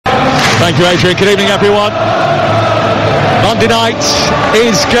Thank you, Adrian. Good evening, everyone. Monday night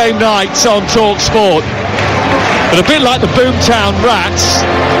is game night on TalkSport. But a bit like the Boomtown Rats,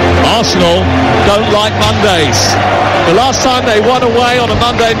 Arsenal don't like Mondays. The last time they won away on a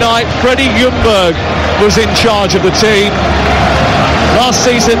Monday night, Freddie Ljungberg was in charge of the team. Last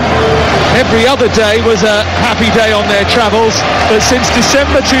season, every other day was a happy day on their travels, but since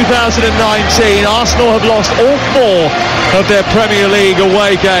December 2019, Arsenal have lost all 4 of their Premier League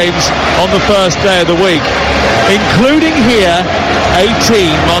away games on the first day of the week, including here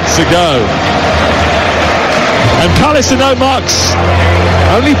 18 months ago. And Palace are no mugs.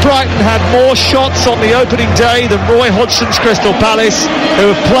 Only Brighton had more shots on the opening day than Roy Hodgson's Crystal Palace,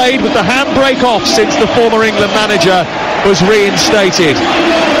 who have played with the handbrake off since the former England manager was reinstated.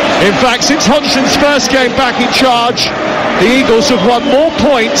 In fact, since Hodgson's first game back in charge, the Eagles have won more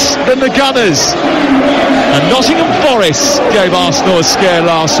points than the Gunners. And Nottingham Forest gave Arsenal a scare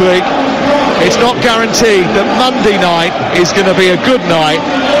last week. It's not guaranteed that Monday night is going to be a good night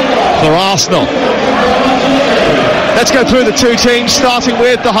for Arsenal. Let's go through the two teams, starting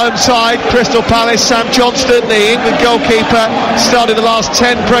with the home side, Crystal Palace. Sam Johnston, the England goalkeeper, started the last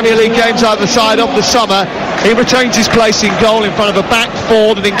 10 Premier League games either side of the summer. He retains his place in goal in front of a back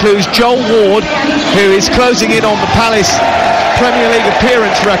 4 that includes Joel Ward, who is closing in on the Palace Premier League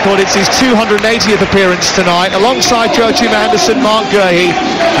appearance record. It's his 280th appearance tonight, alongside Joachim Anderson, Mark Guehi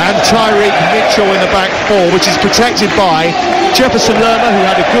and Tyreek Mitchell in the back 4, which is protected by Jefferson Lerma, who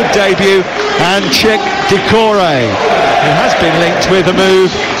had a good debut, and Cheick Doucouré, who has been linked with a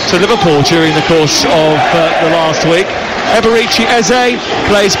move to Liverpool during the course of the last week. Eberechi Eze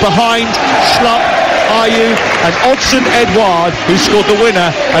plays behind Schlupp, Ayew and Odsonne Edouard, who scored the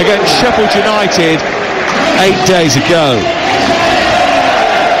winner against Sheffield United 8 days ago.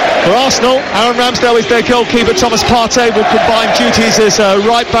 For Arsenal, Aaron Ramsdale is their goalkeeper. Thomas Partey will combine duties as a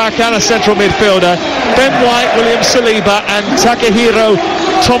right back and a central midfielder. Ben White, William Saliba and Takehiro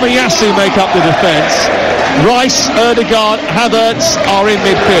Tomiyasu make up the defence. Rice, Ødegaard, Havertz are in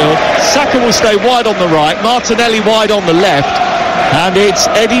midfield. Saka will stay wide on the right, Martinelli wide on the left, and it's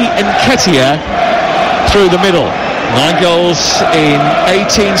Eddie Nketiah through the middle. 9 goals in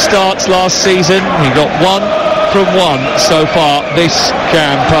 18 starts last season. He got 1 from 1 so far this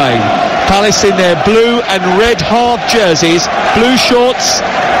campaign. Palace in their blue and red half jerseys, blue shorts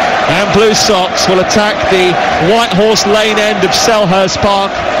and blue socks, will attack the White Horse Lane end of Selhurst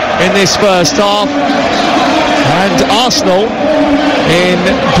Park in this first half. And Arsenal in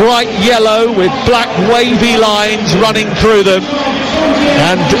bright yellow with black wavy lines running through them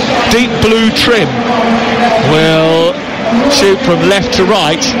and deep blue trim will shoot from left to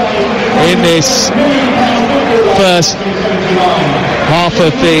right in this first half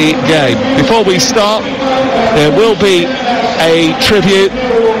of the game. Before we start, there will be a tribute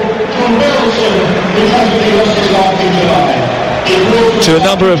to a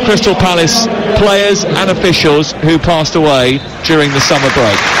number of Crystal Palace players and officials who passed away during the summer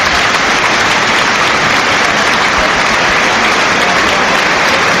break.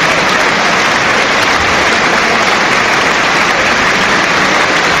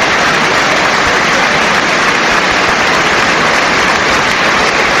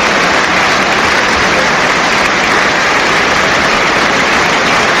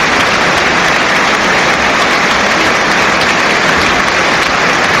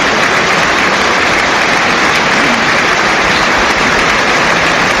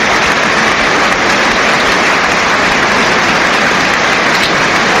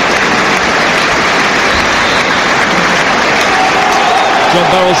 John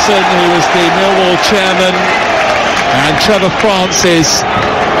Burleson, who was the Millwall chairman, and Trevor Francis,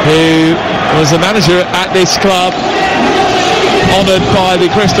 who was a manager at this club, honoured by the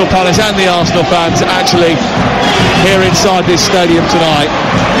Crystal Palace and the Arsenal fans actually here inside this stadium tonight.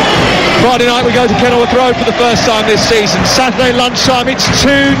 Friday night we go to Kenilworth Road for the first time this season. Saturday lunchtime it's 2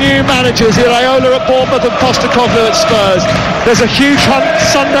 new managers, Iraola at Bournemouth and Postecoglou at Spurs. There's a huge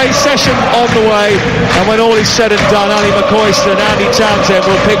Sunday session on the way, and when all is said and done, Ali McCoyster and Andy Townsend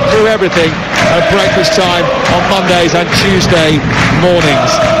will pick through everything at breakfast time on Mondays and Tuesday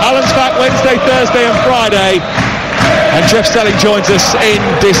mornings. Alan's back Wednesday, Thursday and Friday, and Jeff Stelling joins us in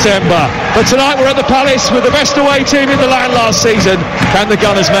December. But tonight we're at the Palace with the best away team in the land last season. Can the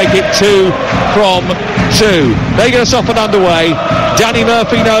Gunners make it 2 from 2? They get us off and underway. Danny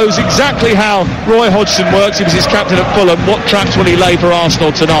Murphy knows exactly how Roy Hodgson works. He was his captain at Fulham. What traps will he lay for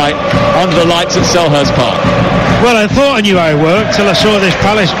Arsenal tonight under the lights at Selhurst Park? Well, I thought I knew how it worked till I saw this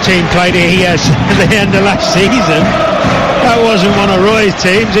Palace team played here at the end of last season. That wasn't one of Roy's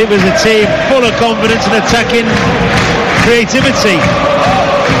teams. It was a team full of confidence and attacking creativity.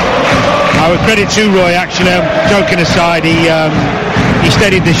 No, credit to Roy, actually. Joking aside, he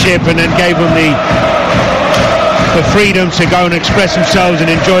steadied the ship and then gave them the freedom to go and express themselves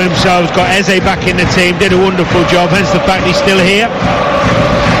and enjoy themselves. Got Eze back in the team, did a wonderful job, hence the fact he's still here.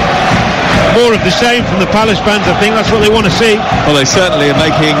 More of the same from the Palace fans, I think. That's what they want to see. Well, they certainly are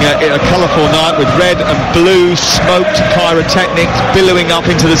making it a colourful night with red and blue smoked pyrotechnics billowing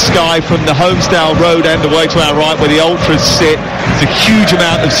up into the sky from the Holmesdale Road end away to our right where the Ultras sit. There's a huge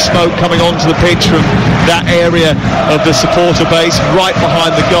amount of smoke coming onto the pitch from that area of the supporter base, right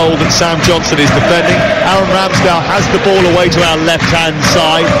behind the goal that Sam Johnson is defending. Aaron Ramsdale has the ball away to our left-hand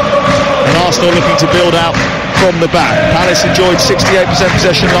side, and Arsenal looking to build out from the back. Palace enjoyed 68%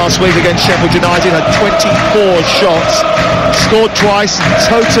 possession last week against Sheffield United, had 24 shots, scored twice,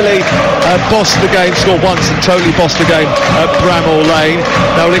 totally bossed the game, scored once and totally bossed the game at Bramall Lane.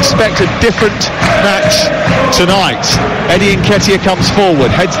 Now we'll expect a different match tonight. Eddie Nketiah comes forward,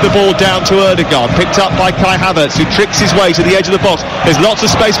 heads the ball down to Ødegaard, picked up by Kai Havertz, who tricks his way to the edge of the box. There's lots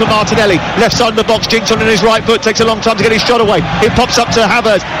of space for Martinelli, left side of the box, jinks on in his right foot, takes a long time to get his shot away. It pops up to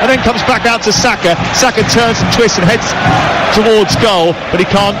Havertz and then comes back out to Saka. Saka turns and twists and heads towards goal, but he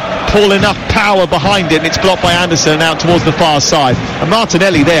can't pull enough power behind it, and it's blocked by Anderson and out towards the far side. And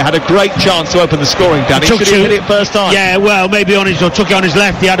Martinelli there had a great chance to open the scoring, Danny. Should he hit it first time? Yeah, well, maybe on his, or took it on his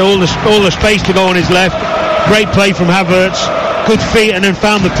left. He had all the space to go on his left. Great play from Havertz, good feet, and then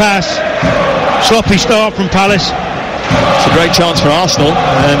found the pass. Sloppy start from Palace. It's a great chance for Arsenal,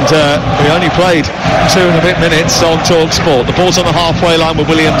 and we only played 2 and a bit minutes on TalkSport. The ball's on the halfway line with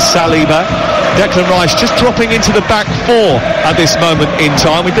William Saliba. Declan Rice just dropping into the back four at this moment in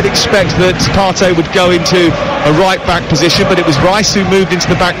time. We did expect that Partey would go into a right-back position, but it was Rice who moved into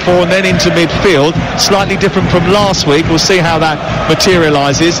the back four and then into midfield. Slightly different from last week. We'll see how that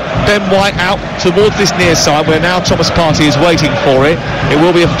materialises. Ben White out towards this near side, where now Thomas Partey is waiting for it. It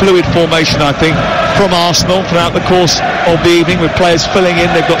will be a fluid formation, I think, from Arsenal throughout the course of the evening, with players filling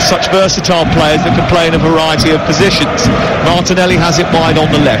in. They've got such versatile players that can play in a variety of positions. Martinelli has it wide on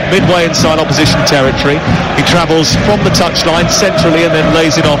the left, midway inside opposition territory. He travels from the touchline centrally and then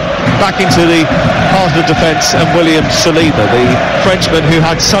lays it off back into the heart of the defence, and William Saliba, the Frenchman who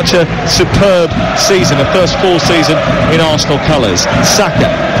had such a superb season, a first full season in Arsenal colours. Saka,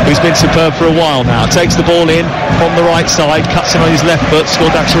 who's been superb for a while now, takes the ball in from the right side, cuts in on his left foot,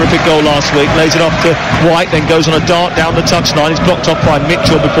 scored that terrific goal last week, lays it off to White, then goes on a dart down the touchline. It's blocked off by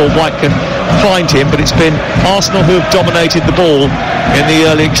Mitchell before White can find him, but it's been Arsenal who have dominated the ball in the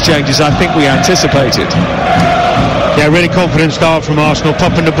early exchanges I think we anticipated. Yeah, really confident start from Arsenal,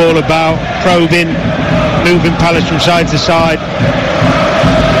 popping the ball about, probing, moving Palace from side to side.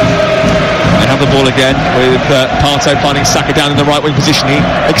 They have the ball again with Partey finding Saka down in the right wing position. He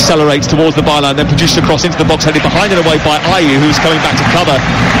accelerates towards the byline, then produces a cross into the box, headed behind and away by Ayew, who's coming back to cover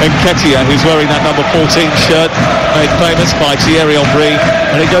Nketiah, who's wearing that number 14 shirt, made famous by Thierry Henry,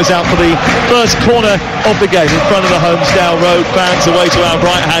 and it goes out for the first corner of the game in front of the Holmesdale Road fans away to our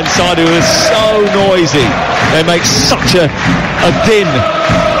right hand side, who are so noisy. They make such a din.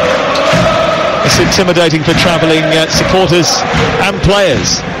 It's intimidating for travelling supporters and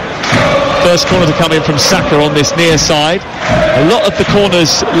players. First corner to come in from Saka on this near side. A lot of the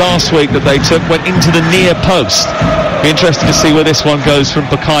corners last week that they took went into the near post. Be interested to see where this one goes from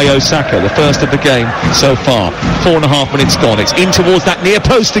Bukayo Saka, the first of the game so far. 4.5 minutes gone. It's in towards that near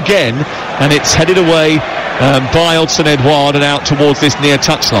post again, and it's headed away by Odsonne-Edouard and out towards this near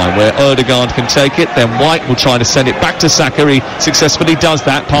touchline where Ødegaard can take it. Then White will try to send it back to Saka. He successfully does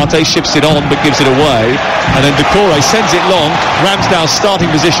that. Partey shifts it on but gives it away, and then Doucouré sends it long. Ramsdale's starting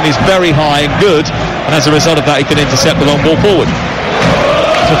position is very high and good, and as a result of that he can intercept the long ball forward.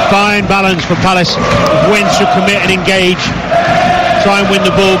 It's a fine balance for Palace, when to commit and engage, try and win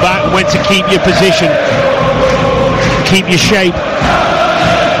the ball back, and when to keep your position, keep your shape.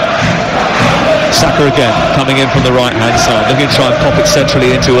 Saka again, coming in from the right-hand side, looking to try and pop it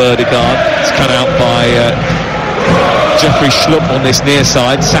centrally into Ødegaard. It's cut out by Jeffrey Schlupp on this near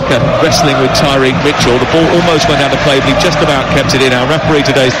side. Saka wrestling with Tyreek Mitchell. The ball almost went out of play, but he just about kept it in. Our referee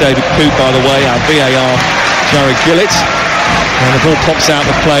today is David Coote, by the way. Our VAR, Jared Gillett. And the ball pops out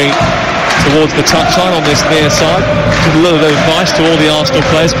of play towards the touchline on this near side. Give a little bit of advice to all the Arsenal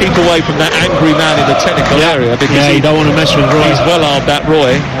players: keep away from that angry man in the technical area, because you don't want to mess with Roy. He's well armed, that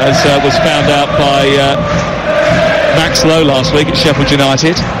Roy, as was found out by Max Lowe last week at Sheffield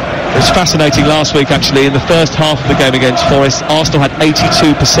United. It was fascinating last week, actually. In the first half of the game against Forest, Arsenal had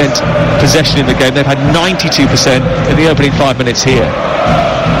 82% possession in the game. They've had 92% in the opening 5 minutes here.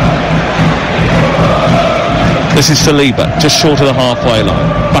 This is Saliba, just short of the halfway line.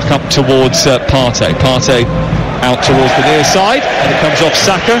 Back up towards Partey. Partey out towards the near side, and it comes off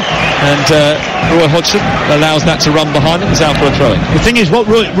Saka, and Roy Hodgson allows that to run behind him. It's out for a throw-in. The thing is, what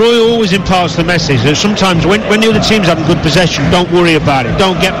Roy always imparts the message that sometimes when the other team's having good possession, don't worry about it,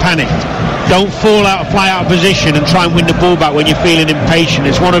 don't get panicked, don't fly out of position and try and win the ball back when you're feeling impatient.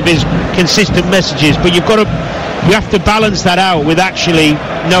 It's one of his consistent messages, but you have to balance that out with actually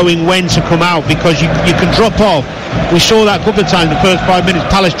knowing when to come out, because you can drop off. We saw that a couple of times in the first 5 minutes,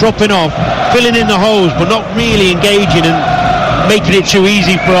 Palace dropping off, filling in the holes, but not really engaging and making it too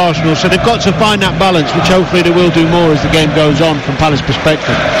easy for Arsenal. So they've got to find that balance, which hopefully they will do more as the game goes on from Palace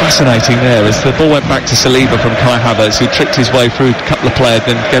perspective. Fascinating there as the ball went back to Saliba from Kai Havertz, who tricked his way through a couple of players,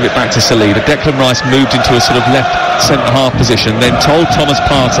 then gave it back to Saliba. Declan Rice moved into a sort of left centre-half position, then told Thomas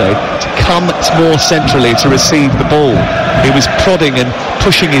Partey to come more centrally to receive the ball. He was prodding and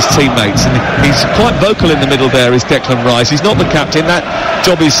pushing his teammates, and he's quite vocal in the middle there, is Declan Rice. He's not the captain, that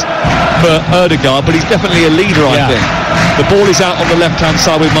job is for Ødegaard, but he's definitely a leader, I think. The ball is out on the left-hand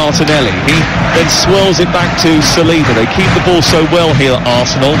side with Martinelli. He then swirls it back to Saliba. They keep the ball so well here at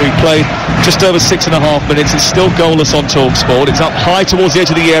Arsenal. We played just over 6.5 minutes. It's still goalless on TalkSport. It's up high towards the edge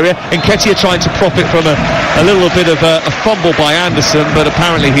of the area, and Nketiah trying to profit from a little bit of a fumble by Anderson, but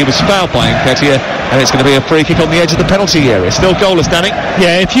apparently he was fouled by Nketiah, and it's going to be a free kick on the edge of the penalty area. Still goalless, Danny.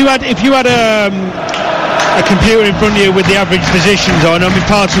 Yeah, if you had a computer in front of you with the average positions on, I mean,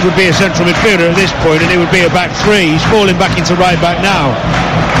 Partey would be a central midfielder at this point, and it would be a back three. He's falling back into right back now.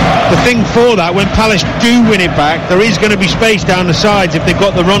 The thing for that, when Palace do win it back, there is going to be space down the sides if they've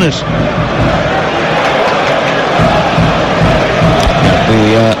got the runners.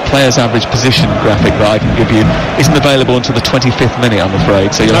 The player's average position graphic that I can give you isn't available until the 25th minute, I'm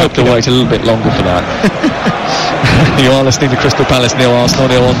afraid, so you'll have to wait a little bit longer for that. You are listening to Crystal Palace nil, Arsenal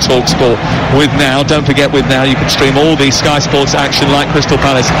nil on TalkSport with Now. Don't forget, with Now you can stream all the Sky Sports action like Crystal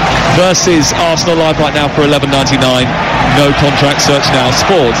Palace versus Arsenal live right now for $11.99. No contract, search Now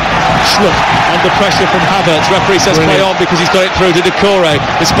Sport. Schlupp under pressure from Havertz. Referee says play on because he's got it through to Decore,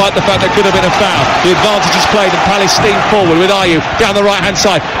 despite the fact there could have been a foul. The advantage is played and Palace steam forward with Ayew down the right hand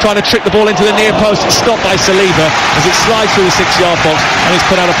side, trying to trick the ball into the near post, and stopped by Saliba as it slides through the 6-yard box, and he's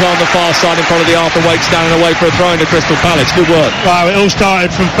put out a play on the far side in front of the Arthur Waite stand and away for a throw into Crystal Palace. Good work. Wow, it all started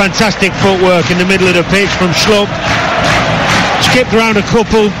from fantastic footwork in the middle of the pitch from Schlupp. Skipped around a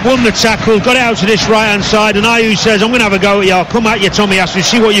couple, won the tackle, got it out to this right hand side, and Ayew says, I'm going to have a go at you, I'll come at you, Tommy Aston,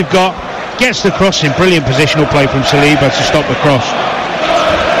 see what you've got. Gets the cross in, brilliant positional play from Saliba to stop the cross.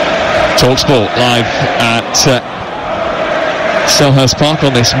 TalkSport live at Selhurst Park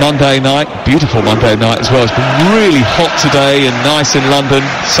on this Monday night. Beautiful Monday night as well. It's been really hot today and nice in London.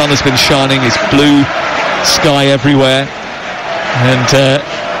 Sun has been shining, it's blue sky everywhere, and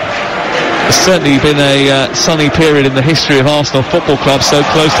it's certainly been a sunny period in the history of Arsenal Football Club, so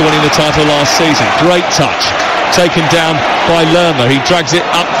close to winning the title last season. Great touch, taken down by Lerma. He drags it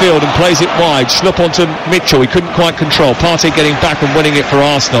upfield and plays it wide. Schlupp onto Mitchell, he couldn't quite control. Partey getting back and winning it for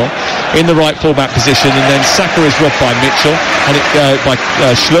Arsenal in the right fullback position, and then Saka is robbed by Mitchell and by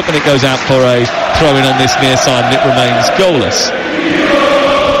Schlupp, and it goes out for a throw-in on this near side, and it remains goalless.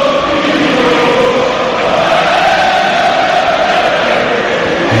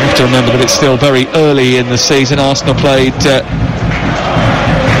 To remember that it's still very early in the season. Arsenal played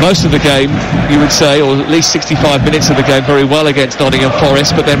most of the game, you would say, or at least 65 minutes of the game very well against Nottingham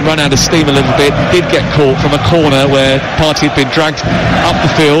Forest, but then run out of steam a little bit. Did get caught from a corner where Partey had been dragged up the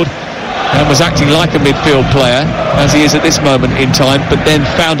field and was acting like a midfield player, as he is at this moment in time, but then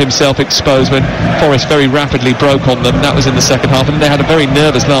found himself exposed when Forest very rapidly broke on them. That was in the second half, and they had a very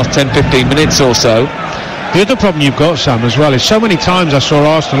nervous last 10-15 minutes or so. The other problem you've got, Sam, as well, is so many times I saw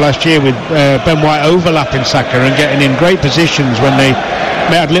Arsenal last year with Ben White overlapping Saka and getting in great positions when they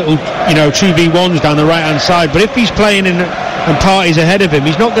had little, 2v1s down the right-hand side. But if he's playing in and Partey's ahead of him,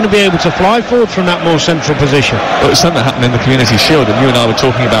 he's not going to be able to fly forward from that more central position. Well, it was something that happened in the Community Shield, and you and I were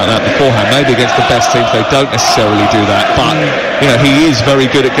talking about that beforehand. Maybe against the best teams they don't necessarily do that, but he is very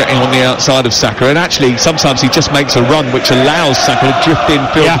good at getting on the outside of Saka, and actually sometimes he just makes a run which allows Saka to drift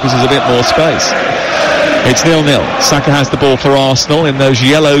infield because there's a bit more space. It's 0-0. Saka has the ball for Arsenal in those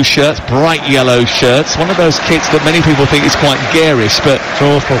yellow shirts, bright yellow shirts. One of those kits that many people think is quite garish, but it's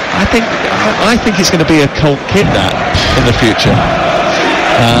awful. I think it's going to be a cult kit that in the future.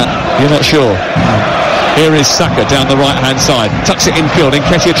 You're not sure. Here is Saka down the right-hand side, tucks it infield, and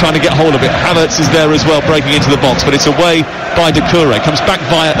Nketiah trying to get hold of it. Havertz is there as well, breaking into the box, but it's away by Doucouré. Comes back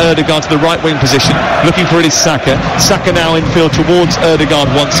via Ødegaard to the right wing position, looking for it is Saka. Saka now infield towards Ødegaard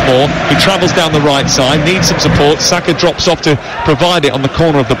once more, who travels down the right side, needs some support. Saka drops off to provide it on the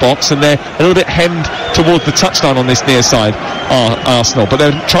corner of the box, and they're a little bit hemmed towards the touchline on this near side, Arsenal. But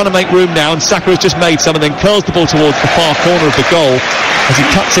they're trying to make room now, and Saka has just made some and then curls the ball towards the far corner of the goal as he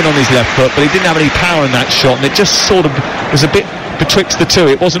cuts in on his left foot, but he didn't have any power in that shot, and it just sort of was a bit betwixt the two.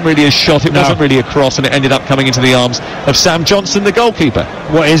 It wasn't really a shot, it wasn't really a cross, and it ended up coming into the arms of Sam Johnson, the goalkeeper.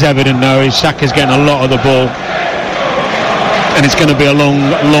 What is evident now is Saka's getting a lot of the ball, and it's going to be a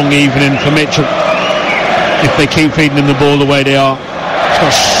long evening for Mitchell if they keep feeding him the ball the way they are. He's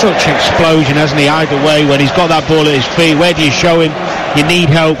got such explosion, hasn't he, either way. When he's got that ball at his feet, where do you show him? You need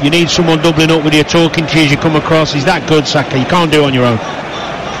help, you need someone doubling up with you, talking to you as you come across. He's that good, Saka, you can't do it on your own.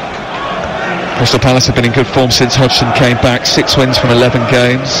 Crystal Palace have been in good form since Hodgson came back. 6 wins from 11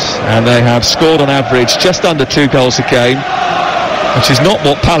 games, and they have scored on average just under 2 goals a game, which is not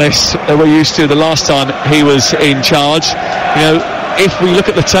what Palace were used to the last time he was in charge. You know, if we look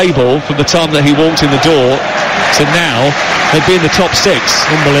at the table from the time that he walked in the door to now, they'd be in the top 6.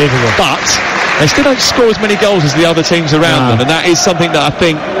 Unbelievable. But they still don't score as many goals as the other teams around them, and that is something that I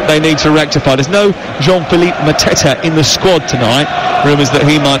think they need to rectify. There's no Jean-Philippe Mateta in the squad tonight. Rumours that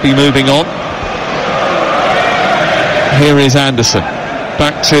he might be moving on. Here is Anderson,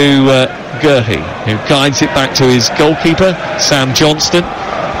 back to Guehi, who guides it back to his goalkeeper, Sam Johnston,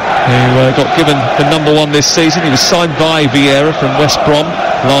 who got given the number 1 this season. He was signed by Vieira from West Brom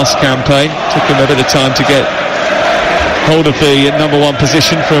last campaign. Took him a bit of time to get hold of the number 1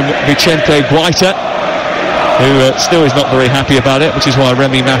 position from Vicente Guaita, who still is not very happy about it, which is why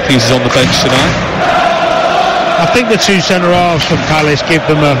Remy Matthews is on the bench tonight. I think the 2 centre-halves from Palace give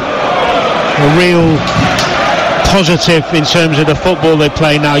them a real positive in terms of the football they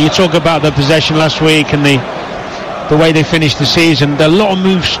play now. You talk about the possession last week and the way they finished the season. A lot of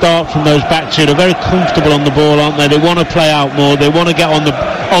moves start from those back 2. They're very comfortable on the ball, aren't they? They want to play out more. They want to get on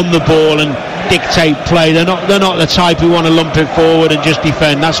the ball and dictate play. They're not the type who want to lump it forward and just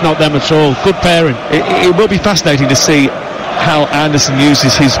defend. That's not them at all. Good pairing. It will be fascinating to see how Anderson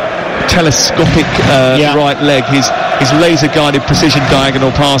uses his telescopic right leg, his laser guided precision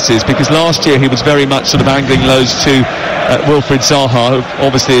diagonal passes, because last year he was very much sort of angling those to Wilfried Zaha, who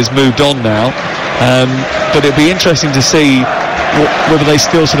obviously has moved on now, but it'd be interesting to see whether they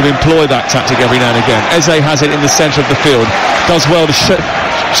still sort of employ that tactic every now and again. Eze has it in the centre of the field, does well to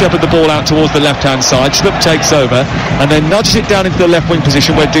shepherd the ball out towards the left hand side. Schlupp takes over and then nudges it down into the left wing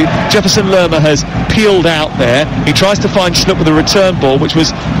position where Jefferson Lerma has peeled out there. He tries to find Schlupp with a return ball, which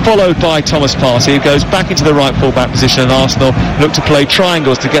was followed by Thomas Partey, who goes back into the right full back position, and Arsenal look to play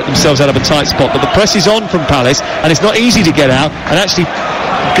triangles to get themselves out of a tight spot. But the press is on from Palace and it's not easy to get out, and actually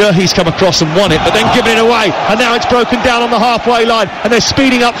Guehi's come across and won it, but then given it away, and now it's broken down on the halfway line, and they're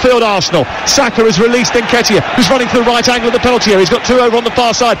speeding upfield, Arsenal. Saka has released Nketiah, who's running to the right angle of the penalty area. He's got 2 over on the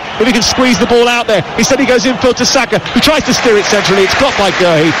far side, if he can squeeze the ball out there. Instead he goes infield to Saka, who tries to steer it centrally. It's blocked by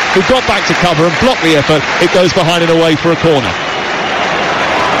Guehi, who got back to cover and blocked the effort. It goes behind and away for a corner.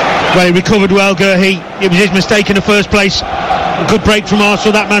 Well, he recovered well, Guehi. It was his mistake in the first place. A good break from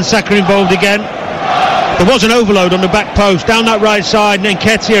Arsenal. That man Saka involved again. There was an overload on the back post, down that right side, and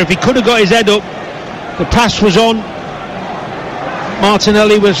Nketiah, if he could have got his head up, the pass was on.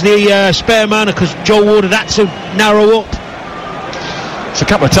 Martinelli was the spare man, because Joel Ward had to narrow up. It's a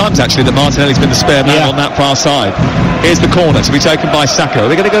couple of times actually that Martinelli's been the spare man on that far side. Here's the corner to be taken by Saka. Are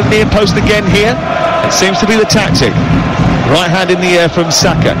they going to go near post again here? It seems to be the tactic. Right hand in the air from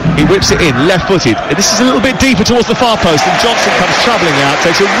Saka. He whips it in, left-footed. This is a little bit deeper towards the far post, and Johnson comes travelling out,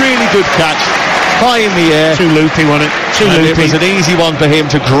 takes a really good catch, high in the air. Too loopy, wasn't it? Too loopy. It was an easy one for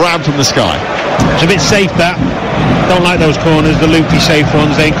him to grab from the sky. It's a bit safe, that. Don't like those corners, the loopy safe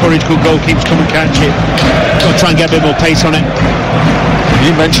ones. They encourage good goalkeepers to come and catch it. Got to try and get a bit more pace on it.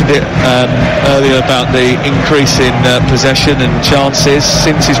 You mentioned it earlier about the increase in possession and chances.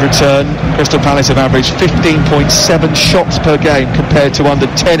 Since his return, Crystal Palace have averaged 15.7 shots per game compared to under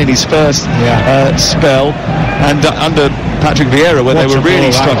 10 in his first spell, and under Patrick Vieira, where they were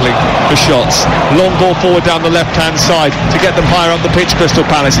really struggling for shots. Long ball forward down the left-hand side to get them higher up the pitch, Crystal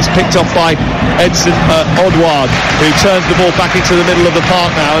Palace. It's picked off by Edson Odward, who turns the ball back into the middle of the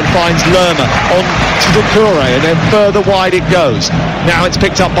park now and finds Lerma on to Doucouré, and then further wide it goes. Now it's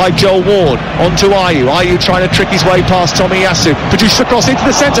picked up by Joel Ward, on to Ayew. Ayew trying to trick his way past Tomiyasu. Produced across into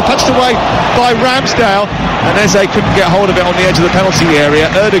the centre, punched away by Ramsdale, and Eze couldn't get hold of it on the edge of the penalty area.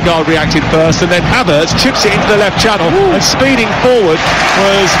 Ødegaard reacted first, and then Havertz chips it into the left channel, and speeding forward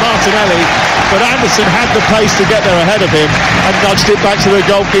was Martinelli, but Anderson had the pace to get there ahead of him and nudged it back to the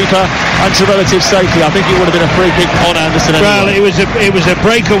goalkeeper and to relative safety. I think it would have been a free kick on Anderson anyway. Well, it was a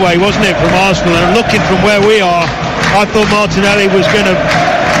breakaway, wasn't it, from Arsenal? And looking from where we are, I thought Martinelli was going to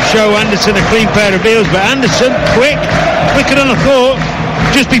show Anderson a clean pair of heels, but Anderson, quicker than I thought.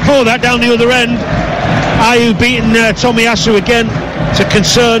 Just before that, down the other end, Ayew beating Tomiyasu again to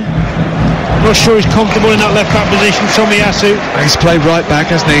concern. Not sure he's comfortable in that left back position, Tomiyasu. He's played right back,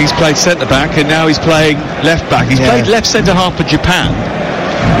 hasn't he? He's played centre back, and now he's playing left back. He's played left centre half for Japan.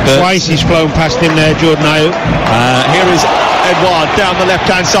 Twice he's flown past him there, Jordan Ayew. Here is Edouard down the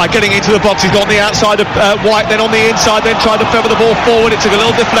left-hand side, getting into the box. He's got on the outside of White, then on the inside, then tried to feather the ball forward. It took a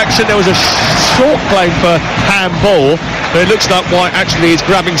little deflection. There was a short claim for handball, but it looks like White actually is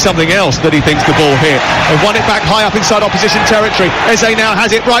grabbing something else that he thinks the ball hit. They've won it back high up inside opposition territory. Eze now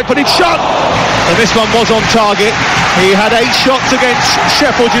has it, right-footed shot, and this one was on target. He had 8 shots against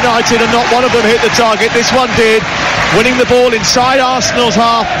Sheffield United and not one of them hit the target. This one did, winning the ball inside Arsenal's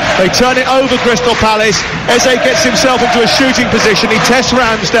half. They turn it over Crystal Palace. Eze gets himself into a shooting position. He tests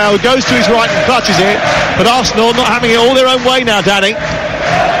Ramsdale, goes to his right and clutches it, but Arsenal not having it all their own way now, Danny.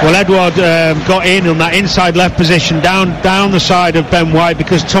 Well, Edouard got in on that inside left position, down the side of Ben White,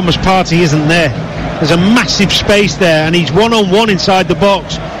 because Thomas Partey isn't there. There's a massive space there, and he's one-on-one inside the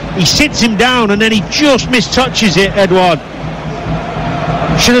box. He sits him down, and then he just mistouches it, Edouard.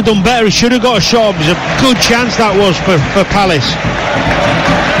 Should have done better. He should have got a shot. It was a good chance that was for Palace.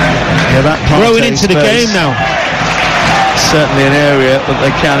 Yeah, that growing into the game now. Certainly an area that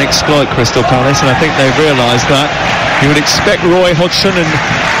they can exploit, Crystal Palace, and I think they've realised that. You would expect Roy Hodgson and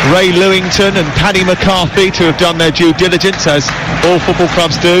Ray Lewington and Paddy McCarthy to have done their due diligence, as all football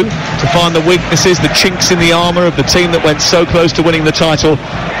clubs do, to find the weaknesses, the chinks in the armour of the team that went so close to winning the title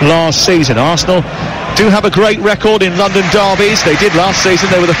last season. Arsenal do have a great record in London derbies. They did last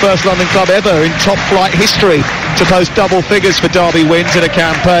season. They were the first London club ever in top flight history to post double figures for derby wins in a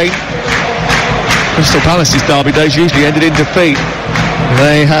campaign. Crystal Palace's derby days usually ended in defeat.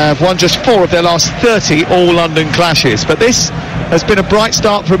 They have won just 4 of their last 30 all-London clashes, but this has been a bright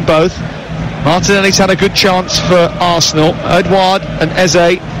start from both. Martinelli's had a good chance for Arsenal. Edouard and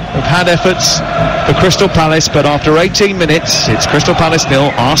Eze have had efforts for Crystal Palace, but after 18 minutes, it's Crystal Palace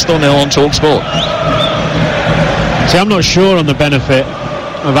 0, Arsenal 0 on TalkSport. See, I'm not sure on the benefit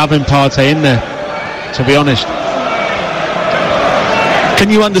of having Partey in there, to be honest. Can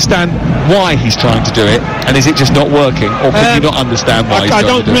you understand why he's trying to do it, and is it just not working, or can you not understand why I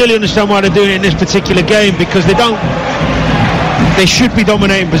don't really understand why they're doing it in this particular game, because they should be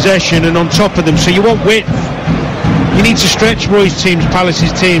dominating possession and on top of them, so you want width. You need to stretch Roy's teams,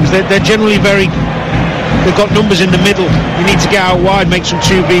 Palace's teams. They're generally they've got numbers in the middle. You need to get out wide, make some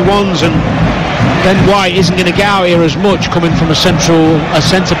 2v1s, and then White isn't going to get out here as much coming from a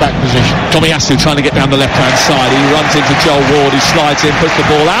centre-back position. Tomiyasu trying to get down the left-hand side. He runs into Joel Ward, who slides in, puts the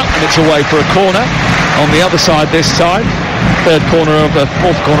ball out, and it's away for a corner on the other side this time. Fourth corner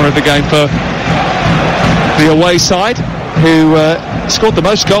of the game for the away side, who scored the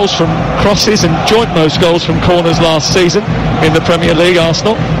most goals from crosses and joint most goals from corners last season in the Premier League,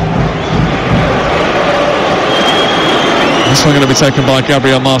 Arsenal. This one going to be taken by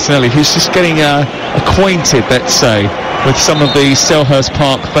Gabriel Martinelli, who's just getting acquainted, let's say, with some of the Selhurst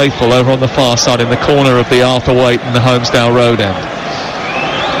Park faithful over on the far side in the corner of the Arthur Waite and the Holmesdale Road end.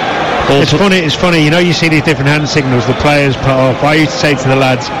 It's funny, you know, you see these different hand signals the players put off. I used to say to the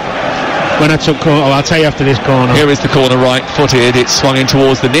lads, when I took corner, I'll tell you after this corner. Here is the corner, right-footed. It's swung in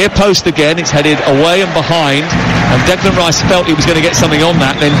towards the near post again. It's headed away and behind, and Declan Rice felt he was going to get something on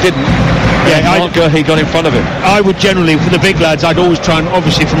that, then didn't. Yeah, he got in front of him. I would generally, for the big lads, I'd always try and,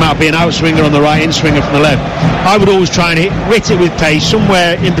 obviously from out being out swinger on the right, in swinger from the left, I would always try and hit it with pace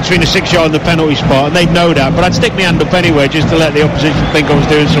somewhere in between the 6-yard and the penalty spot, and they'd know that, but I'd stick my hand up anyway just to let the opposition think I was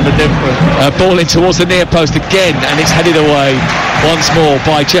doing something different. Ball in towards the near post again, and it's headed away once more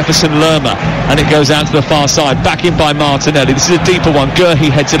by Jefferson Lerma, and it goes out to the far side, back in by Martinelli. This is a deeper one.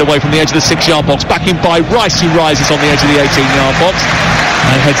 Gurhey heads it away from the edge of the 6-yard box, back in by Rice, who rises on the edge of the 18-yard box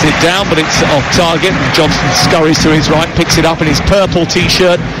and heads it down, but it's off target. Johnson scurries to his right, picks it up in his purple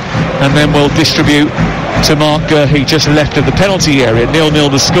t-shirt, and then will distribute to Mark Gurhey just left of the penalty area. 0-0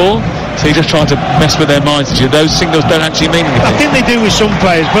 the score. So you're just trying to mess with their minds. Those signals don't actually mean anything. I think they do with some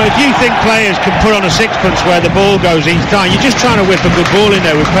players, but if you think players can put on a sixpence where the ball goes each time, you're just trying to whip a good ball in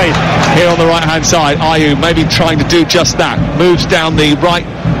there with pace. Here on the right hand side, Ayew maybe trying to do just that. Moves down the right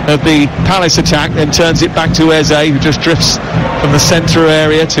of the Palace attack, then turns it back to Eze, who just drifts from the centre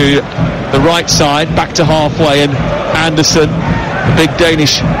area to the right side, back to halfway, and Anderson, the big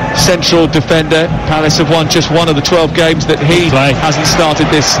Danish central defender. Palace have won just one of the 12 games that he hasn't started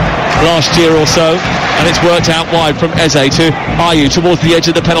this last year or so, and it's worked out wide from Eze to Ayew towards the edge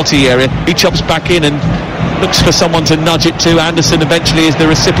of the penalty area. He chops back in and looks for someone to nudge it to. Anderson eventually is the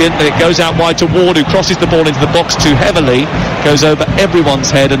recipient, but it goes out wide to Ward, who crosses the ball into the box too heavily, goes over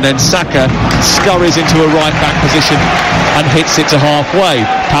everyone's head, and then Saka scurries into a right back position and hits it to halfway.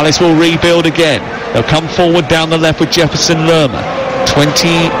 Palace will rebuild again. They'll come forward down the left with Jefferson Lerma.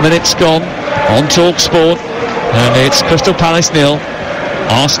 20 minutes gone on TalkSport, and it's Crystal Palace 0,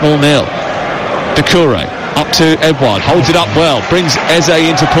 Arsenal 0. Doucouré up to Edouard, holds it up well, brings Eze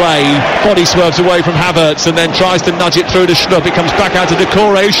into play, body swerves away from Havertz and then tries to nudge it through to Schlupp. It comes back out to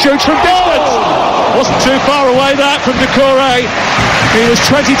Doucouré, who shoots from distance. Wasn't too far away that from Doucouré. He was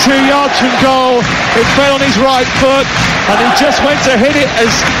 22 yards from goal. It fell on his right foot and he just went to hit it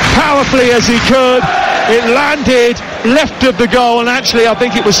as powerfully as he could. It landed left of the goal, and actually I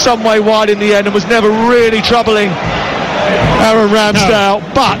think it was some way wide in the end and was never really troubling Aaron Ramsdale,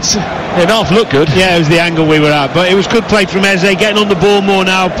 but enough looked good. Yeah, it was the angle we were at, but it was good play from Eze, getting on the ball more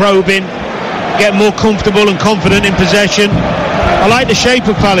now, probing, getting more comfortable and confident in possession. I like the shape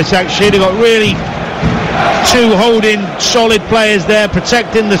of Palace actually. They've got really two holding solid players there,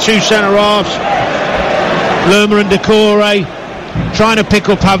 protecting the two centre halves, Lerma and Doucouré, trying to pick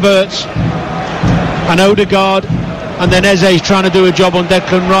up Havertz and Odegaard, and then Eze's trying to do a job on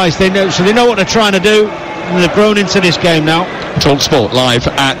Declan Rice. They know what they're trying to do, and they've grown into this game now. TalkSport live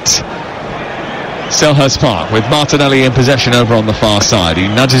at Selhurst Park with Martinelli in possession over on the far side. He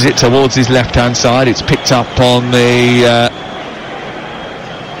nudges it towards his left hand side. It's picked up on the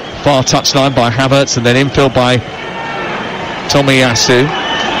far touchline by Havertz and then infield by Tomiyasu.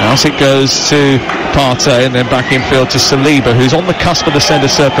 Out it goes to Partey and then back infield to Saliba, who's on the cusp of the centre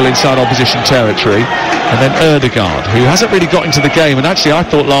circle inside opposition territory, and then Odegaard, who hasn't really got into the game, and actually I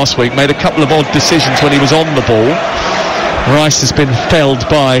thought last week made a couple of odd decisions when he was on the ball. Rice has been felled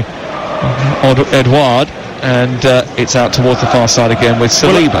by Edouard, and it's out towards the far side again with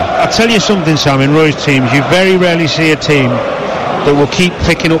Saliba. Well, I'll tell you something, Sam, in Roy's teams you very rarely see a team that will keep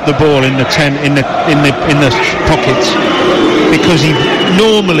picking up the ball in the pockets, because he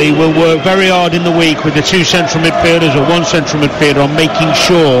normally will work very hard in the week with the two central midfielders or one central midfielder on making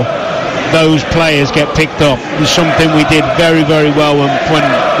sure those players get picked up. It's something we did very, very well when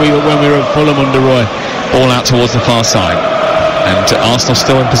we were at Fulham under Roy. Ball out towards the far side, and Arsenal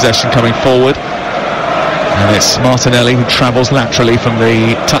still in possession coming forward. And it's Martinelli who travels laterally from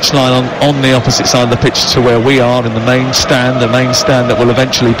the touchline on the opposite side of the pitch to where we are in the main stand that will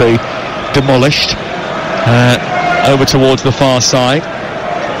eventually be demolished. Over towards the far side.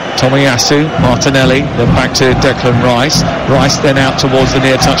 Tomiyasu, Martinelli, then back to Declan Rice. Rice then out towards the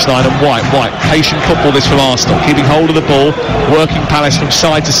near touchline, and White. Patient football this from Arsenal, keeping hold of the ball, working Palace from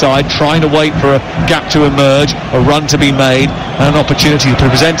side to side, trying to wait for a gap to emerge, a run to be made, and an opportunity to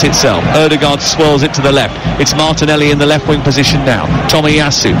present itself. Odegaard swirls it to the left. It's Martinelli in the left wing position now.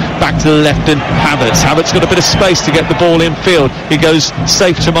 Tomiyasu back to the left, and Havertz got a bit of space to get the ball in field. He goes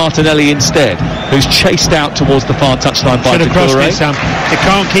safe to Martinelli instead, who's chased out towards the far touchline by Doucouré. They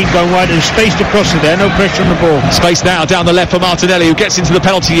can't keep going wide. There's space to cross it there, no pressure on the ball. Space now down the left for Martinelli, who gets into the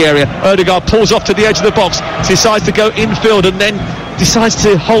penalty area. Odegaard pulls off to the edge of the box, decides to go infield and then decides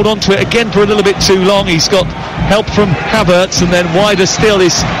to hold on to it again for a little bit too long. He's got help from Havertz, and then wider still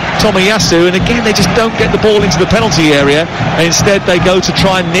is Tomiyasu, and again they just don't get the ball into the penalty area, and instead they go to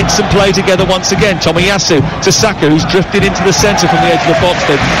try and knit some play together once again. Tomiyasu to Saka, who's drifted into the centre from the edge of the box.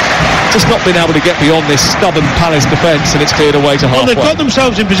 They've just not been able to get beyond this stubborn Palace defence, and it's cleared away to halfway. Well, they've got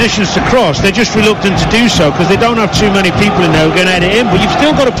themselves in positions to cross. They're just reluctant to do so because they don't have too many people in there who are going to head it in, but you've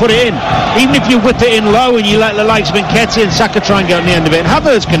still got to put it in. Even if you whip it in low and you let the likes of Nketiah and Saka try and get on the end of it, and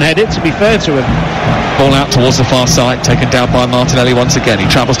Havertz can head it, to be fair to him. Ball out towards the far side, taken down by Martinelli once again. He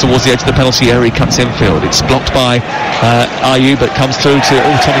travels towards the edge of the penalty area, he cuts infield. It's blocked by Ayew, but comes through to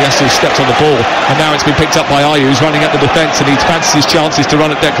Tomiyasu, who stepped on the ball, and now it's been picked up by Ayew, who's running at the defence, and he fancies his chances to run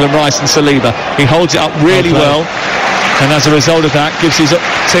at Declan Rice and Saliba. He holds it up really well, and as a result of that gives his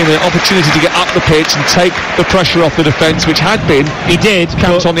team an opportunity to get up the pitch and take the pressure off the defence, which had been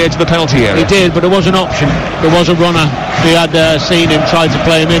camped on the edge of the penalty area. He did, but there was an option. There was a runner. We had seen him, tried to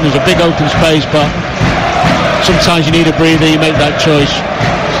play him in. There's a big open space, but sometimes you need a breather, you make that choice.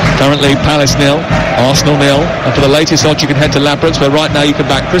 Currently Palace 0, Arsenal 0, and for the latest odds you can head to Ladbrokes, where right now you can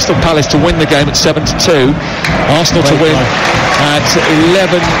back Crystal Palace to win the game at 7-2, Arsenal to win at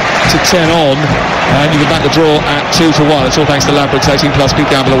 11-10 on, and you can back the draw at 2-1. It's all thanks to Ladbrokes, 18+,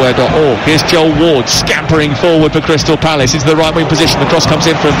 begambleaware.org. Here's Joel Ward scampering forward for Crystal Palace into the right wing position. The cross comes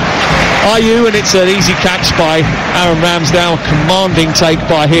in from Ayew, and it's an easy catch by Aaron Ramsdale. Commanding take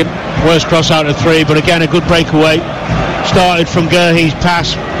by him. Worst cross out of 3, but again a good breakaway. Started from Gurhey's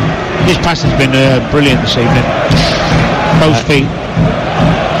pass. His pass has been brilliant this evening. Both feet.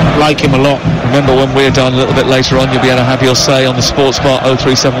 Like him a lot. Remember, when we're done a little bit later on, you'll be able to have your say on the Sports Bar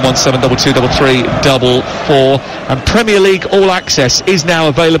 03717223344. And Premier League All Access is now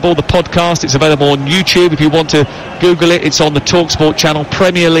available. The podcast, it's available on YouTube. If you want to Google it, it's on the TalkSport channel.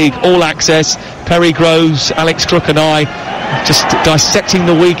 Premier League All Access. Perry Groves, Alex Crook and I just dissecting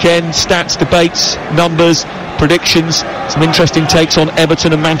the weekend, stats, debates, numbers, predictions, some interesting takes on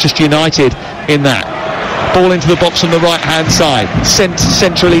Everton and Manchester United in that. Ball into the box on the right hand side, sent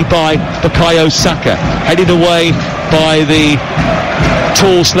centrally by Bukayo Saka, headed away by the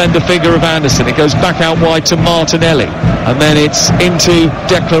tall slender figure of Anderson. It goes back out wide to Martinelli, and then it's into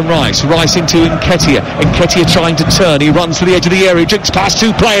Declan Rice into Nketiah trying to turn, he runs to the edge of the area, drinks past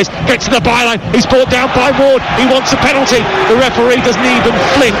 2 players, gets to the byline, he's brought down by Ward, he wants a penalty, the referee doesn't even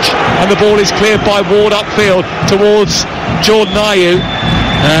flinch, and the ball is cleared by Ward upfield towards Jordan Ayew.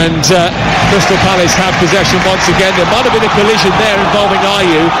 And Crystal Palace have possession once again. There might have been a collision there involving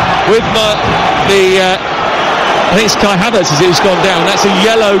Ayew with I think it's Kai Havertz who's gone down. That's a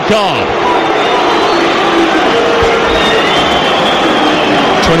yellow card.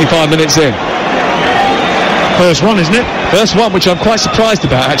 25 minutes in. First one, isn't it? First one, which I'm quite surprised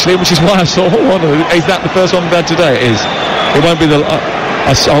about actually, which is why I thought, is that the first one we've had today? It is. It won't be the...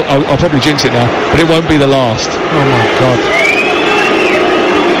 I'll probably jinx it now, but it won't be the last. Oh my God.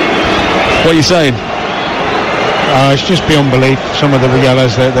 What are you saying? It's just beyond belief. Some of the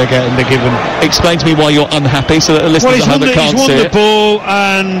yellows they're given. Explain to me why you're unhappy, so that the listeners at home can't see it. He's won the ball,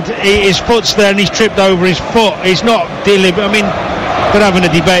 and his foot's there, and he's tripped over his foot. He's not deliberate. I mean, we're having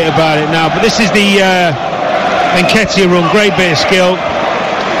a debate about it now, but this is the Nketiah run. Great bit of skill,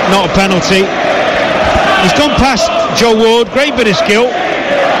 not a penalty. He's gone past Joe Ward. Great bit of skill.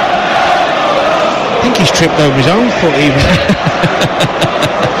 I think he's tripped over his own foot even.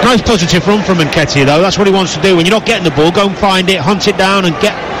 Nice positive run from Nketiah though. That's what he wants to do. When you're not getting the ball, go and find it, hunt it down and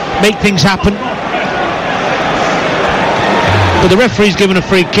make things happen. But the referee's given a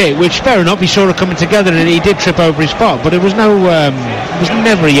free kick, which fair enough, he saw it coming together and he did trip over his spot, but it was no it was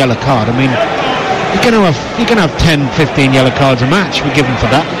never a yellow card. I mean, you're going to have 10, 15 yellow cards a match we're given for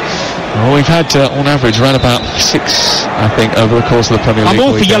that. Well, we've had on average around about 6, I think, over the course of the Premier League. I'm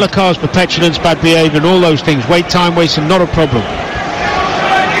all for yellow cards for petulance, bad behaviour and all those things. Time wasting, not a problem.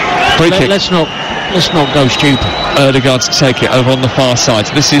 Let's not go stupid. Ødegaard to take it over on the far side.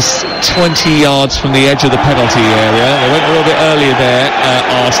 So this is 20 yards from the edge of the penalty area. They went a little bit earlier there,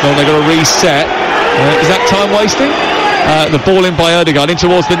 Arsenal. They've got to reset. Is that time wasting? The ball in by Ødegaard in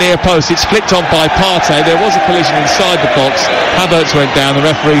towards the near post. It's flicked on by Partey. There was a collision inside the box. Havertz went down. The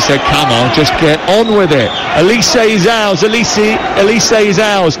referee said, come on, just get on with it. Elise is ours. Elise is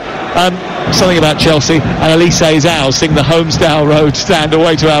ours. Something about Chelsea, and Elise is ours. Sing the Homestyle Road stand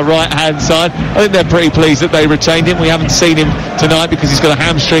away to our right hand side. I think they're pretty pleased that they retained him. We haven't seen him tonight because he's got a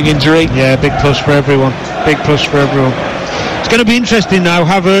hamstring injury. Yeah, big plus for everyone. Big plus for everyone. It's going to be interesting now,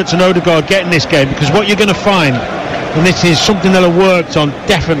 Havertz and Ødegaard getting this game, because what you're going to find, and this is something they'll have worked on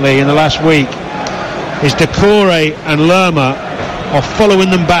definitely in the last week, is Decore and Lerma are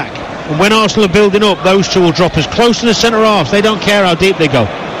following them back. And when Arsenal are building up, those two will drop as close to the centre half. They don't care how deep they go.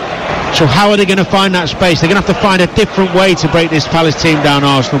 So how are they going to find that space? They're going to have to find a different way to break this Palace team down,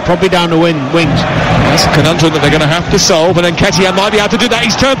 Arsenal. Probably down the wings. That's a conundrum that they're going to have to solve. And then Nketiah might be able to do that.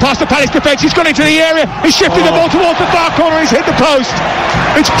 He's turned past the Palace defence. He's gone into the area. He's shifted the ball towards the far corner. He's hit the post.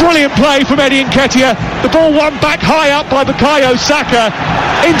 It's brilliant play from Eddie Nketiah. The ball won back high up by Bukayo Saka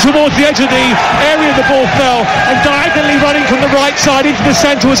in towards the edge of the area the ball fell, and diagonally running from the right side into the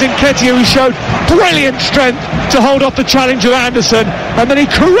centre was Nketiah, who showed brilliant strength to hold off the challenge of Anderson, and then he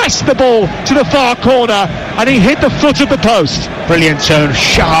caressed the ball to the far corner and he hit the foot of the post. Brilliant turn,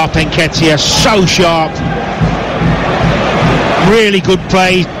 sharp Nketiah, so sharp. Really good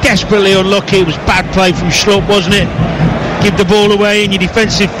play, desperately unlucky. It was bad play from Schlupp, wasn't it? Give the ball away in your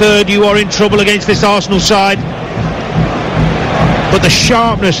defensive third, you are in trouble against this Arsenal side. But the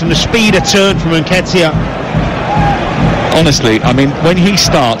sharpness and the speed of turn from Nketiah. Honestly, I mean, when he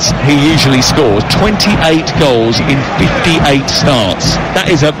starts, he usually scores 28 goals in 58 starts. That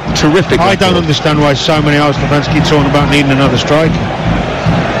is a terrific record. I don't understand why so many Arsenal fans keep talking about needing another striker.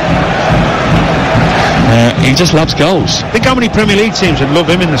 He just loves goals. Think how many Premier League teams would love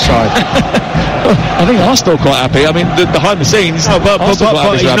him in the side. I think Arsenal are quite happy. I mean, behind the scenes, but he's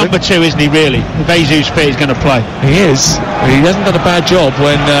number 2, isn't he, really? If Jesus fit, he's going to play. He is. He hasn't done a bad job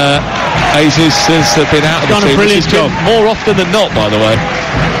when Jesus has been out of the team. Done a brilliant job. More often than not, by the way.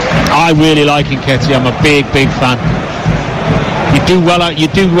 I really like Nketiah. I'm a big fan. You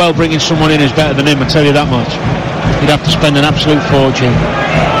do well bringing someone in who's better than him, I tell you that much. You'd have to spend an absolute fortune.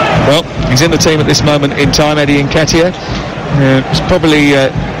 Well, he's in the team at this moment in time, Eddie Nketiah. It's probably,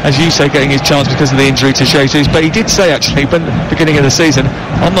 as you say, getting his chance because of the injury to Jesus. But he did say, actually, at the beginning of the season,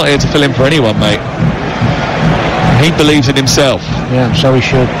 I'm not here to fill in for anyone, mate. He believes in himself. Yeah, so he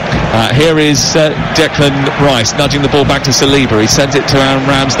should. Here is Declan Rice nudging the ball back to Saliba. He sends it to Aaron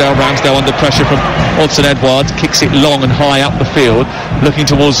Ramsdale. Ramsdale under pressure from Hudson-Edouard, kicks it long and high up the field, looking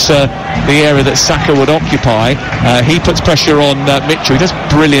towards the area that Saka would occupy. He puts pressure on Mitchell. He does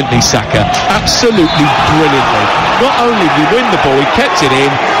brilliantly, Saka. Absolutely brilliantly. Not only did he win the ball, he kept it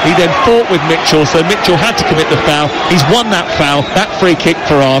in. He then fought with Mitchell, so Mitchell had to commit the foul. He's won that foul, that free kick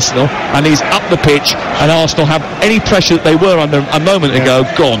for Arsenal, and he's up the pitch, and Arsenal have any pressure that they were under a moment ago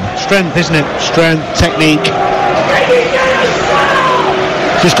gone. Strength, isn't it? Strength, technique.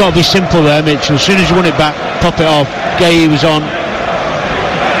 Just got to be simple there, Mitchell. As soon as you want it back, pop it off. Gay was on.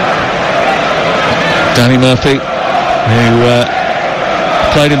 Danny Murphy, who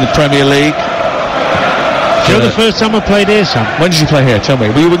played in the Premier League. Do you know the first time I played here, Sam? When did you play here? Tell me.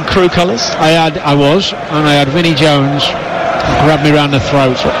 Were you in Crew colours? I was, and I had Vinnie Jones grab me round the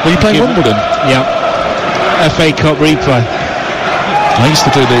throat. Were you playing Wimbledon? Yeah. FA Cup replay. I used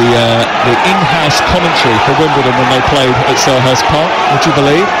to do the in-house commentary for Wimbledon when they played at Selhurst Park. Would you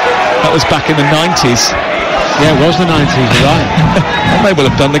believe? That was back in the 90s. Yeah, it was the 90s, you're right. I may well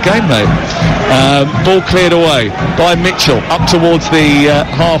have done the game, mate. Ball cleared away by Mitchell up towards the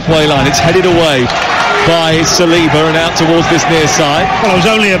halfway line. It's headed away by Saliba and out towards this near side. Well, I was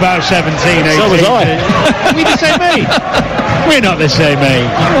only about 17, 18. So was I. We're the same age. We're not the same age.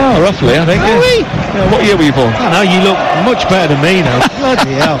 Oh, roughly, I think. Are we? Yeah, what year were you born? I know, you look much better than me now.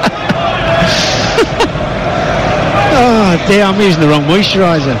 Bloody hell. Oh dear, I'm using the wrong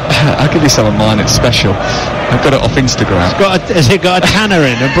moisturiser. I'll give you some of mine, it's special. I've got it off Instagram. Has it got a tanner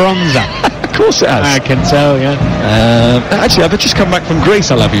in, a bronzer? Of course it has. I can tell, yeah. Actually, I've just come back from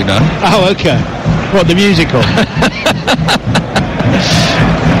Greece, I'll have you know. Oh, okay. What, the musical?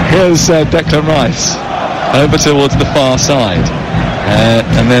 Here's Declan Rice over towards the far side.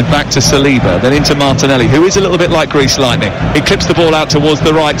 And then back to Saliba, then into Martinelli, who is a little bit like Grease Lightning. He clips the ball out towards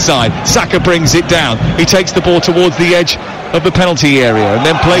the right side. Saka brings it down. He takes the ball towards the edge of the penalty area and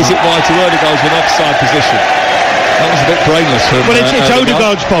then plays it wide to Odegaard's with offside position. That was a bit brainless for him. Well, it's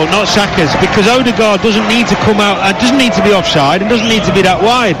Odegaard's fault, not Saka's, because Odegaard doesn't need to come out, doesn't need to be offside and doesn't need to be that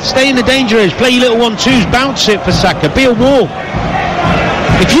wide. Stay in the danger areas, play your little 1-2s, bounce it for Saka, be a wall.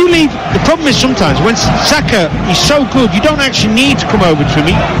 If you leave, the problem is sometimes when Saka is so good, you don't actually need to come over to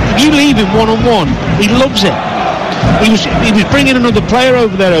him. If you leave him one-on-one, he loves it. He was bringing another player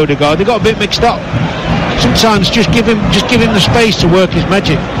over there, Odegaard. They got a bit mixed up. Sometimes just give him the space to work his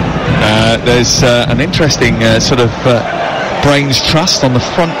magic. There's an interesting sort of brains trust on the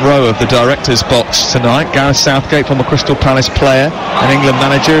front row of the director's box tonight. Gareth Southgate, former Crystal Palace player and England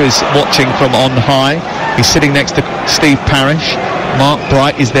manager, is watching from on high. He's sitting next to Steve Parish. Mark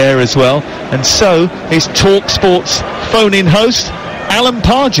Bright is there as well, and so is TalkSport's phone-in host Alan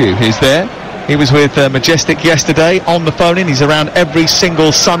Pardew is there. He was with Majestic yesterday on the phone-in. He's around every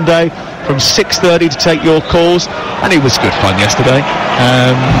single Sunday from 6:30 to take your calls, and it was good fun yesterday.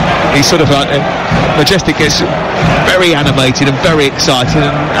 He sort of Majestic gets very animated and very excited,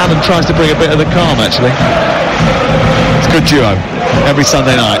 and Alan tries to bring a bit of the calm actually. It's a good duo every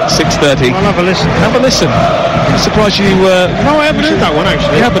Sunday night, 6:30. I'll have a listen. Have a listen. I'm surprised you... no, I haven't heard that one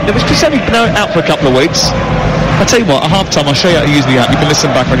actually. You haven't? It's only been out for a couple of weeks. I'll tell you what, at half-time I'll show you how to use the app. You can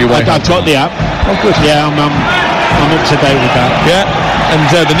listen back on your way. I've got the app. Oh, good. Yeah, I'm up to date with that. Yeah, and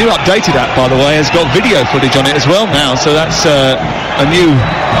the new updated app, by the way, has got video footage on it as well now, so that's a new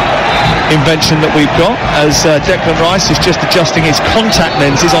invention that we've got, as Declan Rice is just adjusting his contact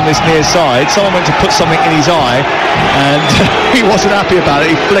lenses on this near side. Someone went to put something in his eye and he wasn't happy about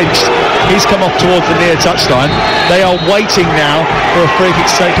it. He flinched. He's come off towards the near touchline. They are waiting now for a free kick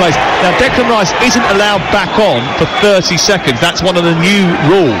to take place. Now Declan Rice isn't allowed back on for 30 seconds. That's one of the new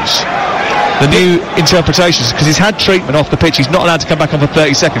rules, the new interpretations, because he's had treatment off the pitch. He's not allowed to come back on for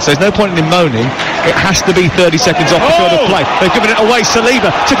 30 seconds. So there's no point in him moaning. It has to be 30 seconds off the field of play. They've given it away.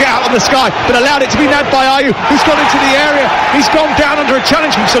 Saliba took it out on the sky, but allowed it to be nabbed by Ayew, who's gone into the area. He's gone down under a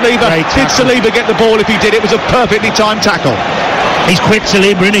challenge from Saliba. Did Saliba get the ball? If he did, it was a perfectly timed tackle. He's quick,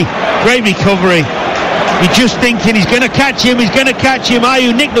 Saliba, isn't he? Great recovery. You're just thinking he's going to catch him.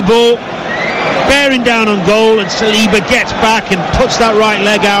 Ayew nicked the ball, bearing down on goal, and Saliba gets back and puts that right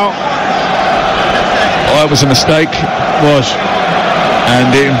leg out. Oh, it was a mistake.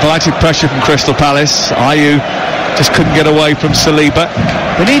 And it invited pressure from Crystal Palace. Ayew just couldn't get away from Saliba.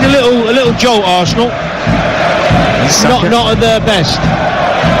 They need a little jolt, Arsenal. Not at their best.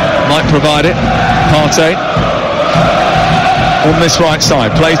 Might provide it. Partey on this right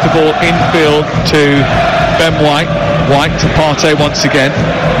side plays the ball infield to Ben White. White to Partey once again.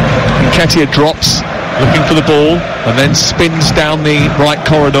 Nketiah drops, looking for the ball, and then spins down the right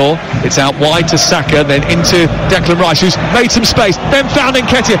corridor. It's out wide to Saka, then into Declan Rice, who's made some space, then found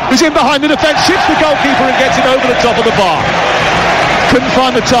Nketiah, who's in behind the defence, shifts the goalkeeper and gets it over the top of the bar. Couldn't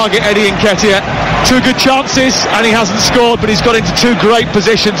find the target, Eddie Nketiah. 2 good chances and he hasn't scored, but he's got into 2 great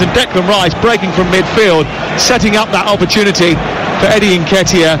positions, and Declan Rice breaking from midfield, setting up that opportunity for Eddie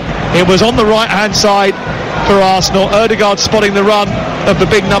Nketiah. It was on the right hand side for Arsenal. Ødegaard spotting the run of the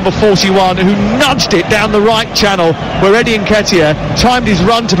big number 41, who nudged it down the right channel, where Eddie Nketiah timed his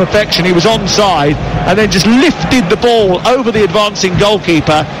run to perfection. He was onside and then just lifted the ball over the advancing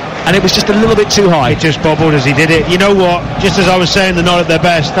goalkeeper, and it was just a little bit too high. It just bobbled as he did it. You know what, just as I was saying, they're not at their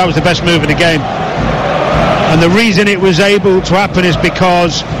best. That was the best move in the game, and the reason it was able to happen is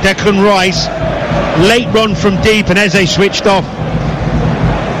because Declan Rice, late run from deep, and Eze switched off.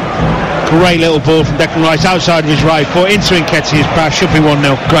 Great little ball from Declan Rice outside of his right foot into Nketiah's pass. Should be 1-0.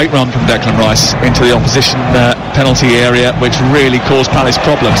 Great run from Declan Rice into the opposition penalty area, which really caused Palace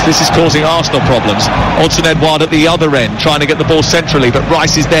problems. This is causing Arsenal problems. Odsonne-Edouard at the other end trying to get the ball centrally, but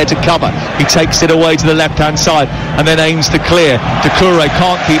Rice is there to cover. He takes it away to the left hand side and then aims to clear. Doucouré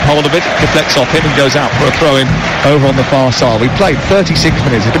can't keep hold of it, deflects off him and goes out for a throw-in over on the far side. We've played 36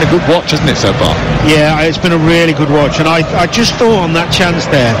 minutes. It's been a good watch, hasn't it, so far? Yeah, it's been a really good watch, and I just thought on that chance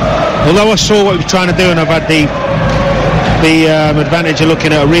there, although I saw what he was trying to do, and I've had the advantage of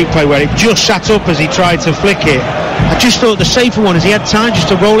looking at a replay where it just sat up as he tried to flick it, I just thought the safer one is he had time just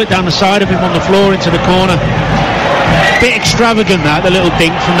to roll it down the side of him on the floor into the corner. Bit extravagant that, the little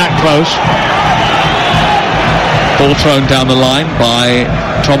dink from that close. Ball thrown down the line by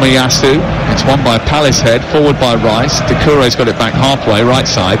Tomiyasu. It's won by Palace head, forward by Rice. Doucouré's got it back halfway, right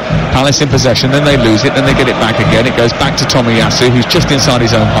side. Palace in possession, then they lose it, then they get it back again. It goes back to Tomiyasu, who's just inside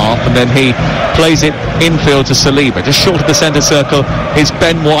his own half, and then he plays it infield to Saliba. Just short of the centre circle is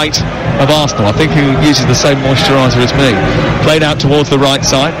Ben White of Arsenal, I think, who uses the same moisturiser as me. Played out towards the right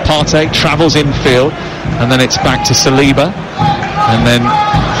side. Partey travels infield, and then it's back to Saliba, and then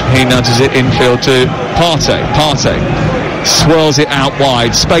he nudges it infield to Partey. Partey swirls it out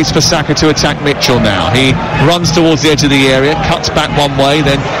wide. Space for Saka to attack Mitchell now. He runs towards the edge of the area, cuts back one way,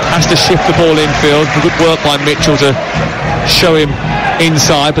 then has to shift the ball infield. Good work by Mitchell to show him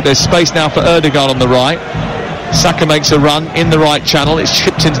inside, but there's space now for Ødegaard on the right. Saka makes a run in the right channel. It's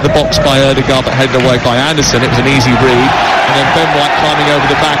chipped into the box by Ødegaard, but headed away by Anderson. It was an easy read. And then Ben White climbing over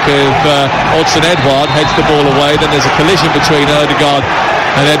the back of Odsonne-Edouard, heads the ball away. Then there's a collision between Ødegaard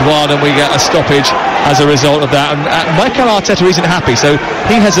and Edouard, and we get a stoppage as a result of that. And Mikel Arteta isn't happy, so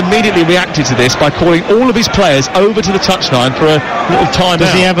he has immediately reacted to this by calling all of his players over to the touchline for a little time out.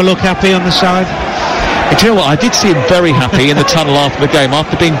 Does he ever look happy on the side? Do you know what, I did see him very happy in the tunnel after the game,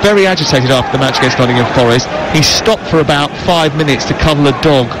 after being very agitated after the match against Nottingham Forest. He stopped for about 5 minutes to cuddle a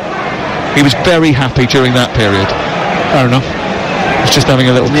dog. He was very happy during that period. Fair enough. He's just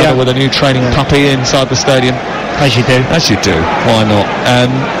having a little cuddle with a new training puppy inside the stadium. As you do. As you do. Why not?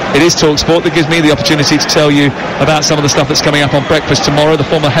 It is TalkSport that gives me the opportunity to tell you about some of the stuff that's coming up on breakfast tomorrow. The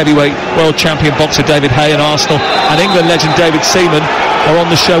former heavyweight world champion boxer David Hay and Arsenal and England legend David Seaman are on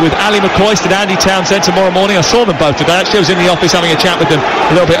the show with Ali McCoist and Andy Townsend tomorrow morning. I saw them both today. Actually, I was in the office having a chat with them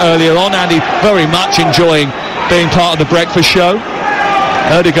a little bit earlier on. Andy very much enjoying being part of the breakfast show.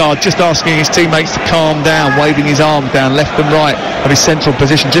 Ødegaard just asking his teammates to calm down, waving his arm down left and right of his central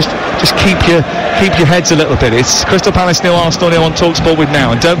position. Just keep your heads a little bit. It's Crystal Palace 0, Arsenal 0 on TalkSport with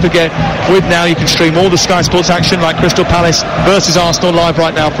Now. And don't forget, with Now you can stream all the Sky Sports action like Crystal Palace versus Arsenal live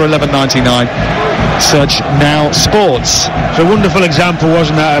right now for $11.99. Search Now Sports. It's a wonderful example,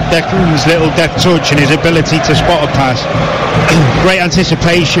 wasn't that, of Declan's little deft touch and his ability to spot a pass. Great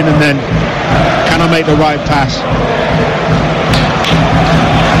anticipation, and then can I make the right pass?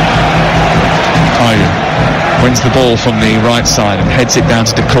 Ayew wins the ball from the right side and heads it down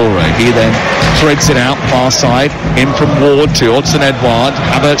to Doucouré. He then threads it out far side, in from Ward to Odsonne-Edouard.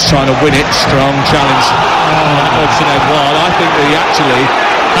 Havertz trying to win it. Strong challenge on Odsonne-Edouard. I think that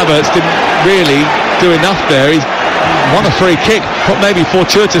Havertz didn't really do enough there. He's won a free kick, maybe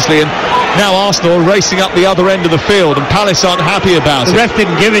fortuitously, and now Arsenal racing up the other end of the field, and Palace aren't happy about it. The ref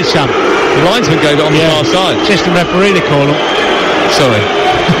didn't give it, Sam. The linesman gave it on the far side. Assistant referee, they call him. Sorry.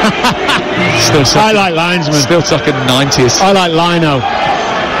 I like linesman. Still talking 90s. I like lino.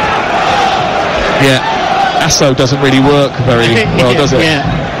 Yeah. Asso doesn't really work very well, does it? Yeah.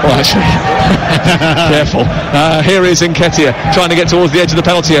 Well, actually, careful. Here is Nketiah trying to get towards the edge of the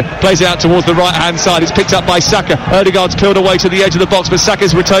penalty area. Plays it out towards the right-hand side. It's picked up by Saka. Odegaard's peeled away to the edge of the box, but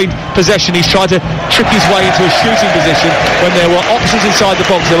Saka's retained possession. He's tried to trick his way into a shooting position when there were options inside the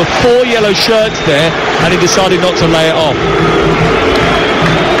box. There were 4 yellow shirts there, and he decided not to lay it off.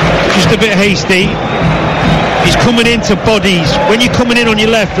 Just a bit hasty. He's coming into bodies. When you're coming in on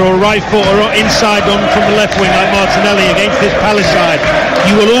your left or right foot or inside on from the left wing like Martinelli against this Palace side,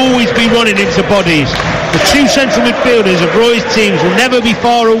 you will always be running into bodies. The 2 central midfielders of Roy's teams will never be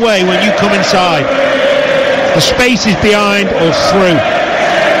far away when you come inside. The space is behind or through.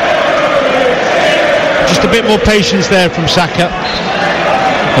 Just a bit more patience there from Saka.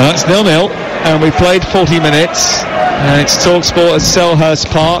 Well, that's 0-0, and we've played 40 minutes. And it's TalkSport at Selhurst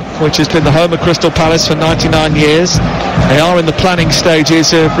Park, which has been the home of Crystal Palace for 99 years. They are in the planning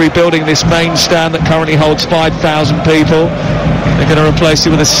stages of rebuilding this main stand that currently holds 5,000 people. They're going to replace it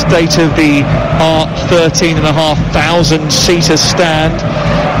with a state-of-the-art 13,500-seater stand,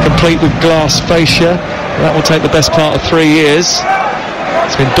 complete with glass fascia. That will take the best part of 3 years.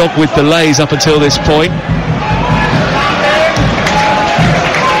 It's been dogged with delays up until this point.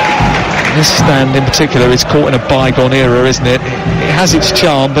 This stand in particular is caught in a bygone era, isn't it? It has its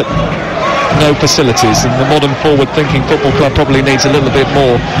charm, but no facilities, and the modern forward-thinking football club probably needs a little bit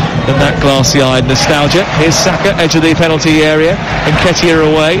more than that glassy-eyed nostalgia. Here's Saka, edge of the penalty area, and Nketiah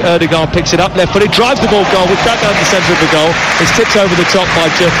away. Odegaard picks it up, left-footed, drives the ball goal, with back down the centre of the goal. It's tipped over the top by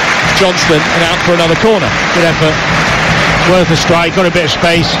Johnston and out for another corner. Good effort. Worth a strike, got a bit of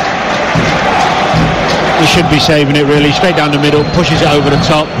space. He should be saving it really, straight down the middle, pushes it over the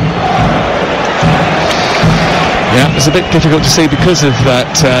top. Yeah, it's a bit difficult to see because of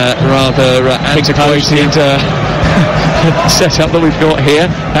that rather antiquated setup that we've got here.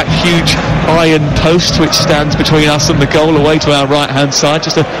 That huge iron post which stands between us and the goal away to our right-hand side.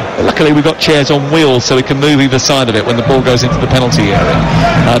 Luckily we've got chairs on wheels so we can move either side of it when the ball goes into the penalty area.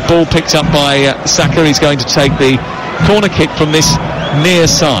 Ball picked up by Saka. He's going to take the corner kick from this near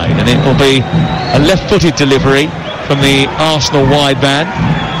side, and it will be a left-footed delivery from the Arsenal wide man.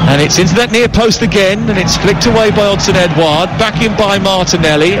 And it's into that near post again, and it's flicked away by Odsonne-Edouard, back in by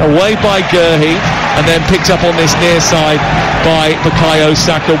Martinelli, away by Gurhi, and then picked up on this near side by Bukayo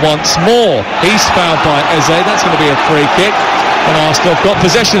Saka once more. He's fouled by Eze. That's going to be a free kick. And Arsenal have got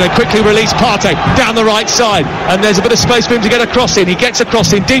possession and quickly release Partey down the right side, and there's a bit of space for him to get across in. He gets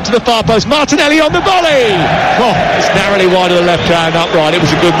across in deep to the far post. Martinelli on the volley. It's narrowly wide of the left hand upright. It was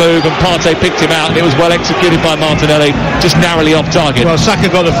a good move, and Partey picked him out, and it was well executed by Martinelli, just narrowly off target. Well, Saka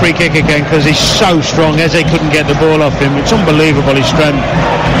got the free kick again because he's so strong. Eze couldn't get the ball off him. It's unbelievable, his strength.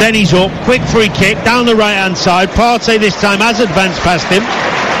 Then he's up, quick free kick down the right hand side. Partey this time has advanced past him,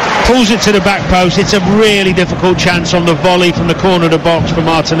 pulls it to the back post. It's a really difficult chance on the volley from the corner of the box for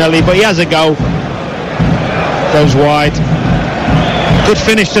Martinelli, but he has a go. Goes wide. Good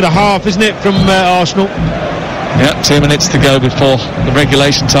finish to the half, isn't it, from Arsenal? Yeah, 2 minutes to go before the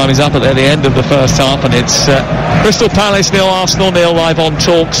regulation time is up at the end of the first half, and it's Crystal Palace 0, Arsenal 0, live on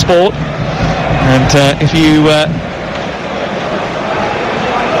TalkSport. And if you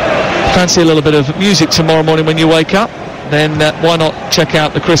fancy a little bit of music tomorrow morning when you wake up, then why not check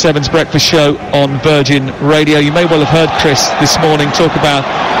out the Chris Evans Breakfast Show on Virgin Radio. You may well have heard Chris this morning talk about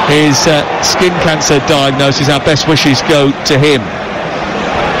his skin cancer diagnosis. Our best wishes go to him.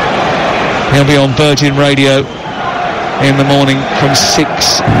 He'll be on Virgin Radio in the morning from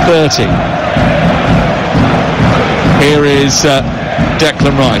 6:30. Here is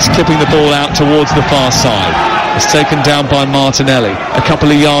Declan Rice clipping the ball out towards the far side. It's taken down by Martinelli, a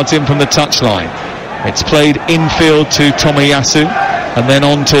couple of yards in from the touchline. It's played infield to Tomiyasu, and then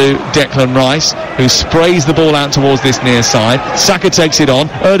on to Declan Rice, who sprays the ball out towards this near side. Saka takes it on.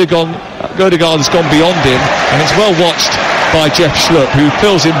 Odegaard has gone beyond him, and it's well watched by Jeff Schlupp, who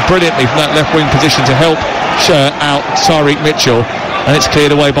fills in brilliantly from that left wing position to help out Tyreek Mitchell, and it's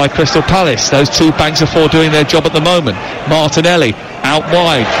cleared away by Crystal Palace. Those two banks of four doing their job at the moment. Martinelli out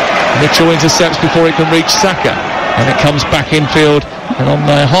wide. Mitchell intercepts before it can reach Saka, and it comes back infield. And on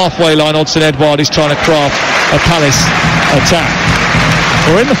the halfway line, Odsonne-Edouard is trying to craft a Palace attack.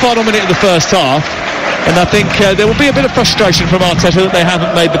 We're in the final minute of the first half, and I think there will be a bit of frustration from Arteta that they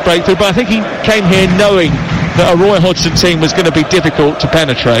haven't made the breakthrough, but I think he came here knowing that a Roy Hodgson team was going to be difficult to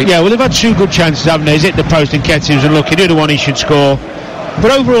penetrate. Yeah, well, they've had two good chances, haven't they? He's hit the post and Nketiah was unlucky. He'd the one he should score.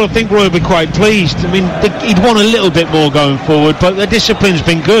 But overall, I think Roy will be quite pleased. I mean, he'd want a little bit more going forward, but the discipline's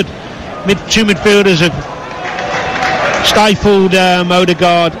been good. two midfielders have stifled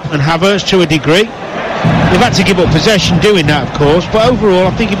Odegaard and Havertz to a degree. They've had to give up possession doing that, of course, but overall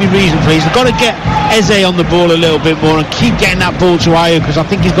I think he'd be reasonably pleased. They've got to get Eze on the ball a little bit more and keep getting that ball to Ayew, because I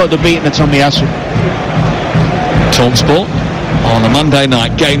think he's got the beating of Tomiyasu. TalkSport on a Monday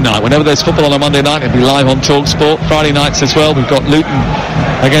night, game night. Whenever there's football on a Monday night, it'll be live on TalkSport. Friday nights as well. We've got Luton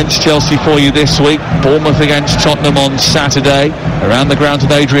against Chelsea for you this week. Bournemouth against Tottenham on Saturday. Around the grounds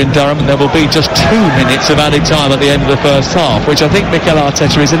of Adrian Durham. There will be just 2 minutes of added time at the end of the first half, which I think Mikel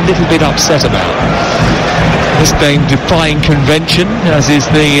Arteta is a little bit upset about. This game defying convention, as is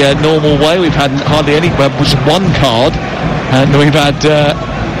the normal way. We've had hardly any, just one card, and we've had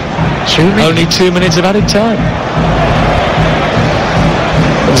only 2 minutes of added time.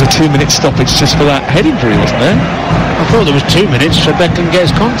 There was a 2-minute stoppage just for that head injury, wasn't there? I thought there was 2 minutes so Beckham gets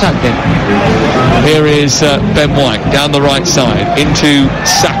contact in. Here is Ben White down the right side into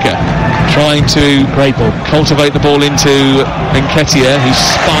Saka, trying to cultivate the ball into Nketiah, who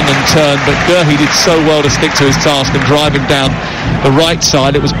spun and turned, but Gurhi did so well to stick to his task and drive him down the right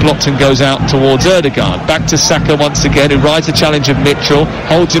side. It was blocked and goes out towards Odegaard. Back to Saka once again, who rides the challenge of Mitchell,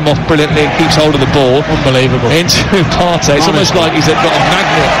 holds him off brilliantly and keeps hold of the ball. Unbelievable. Into Partey. It's almost like he's got a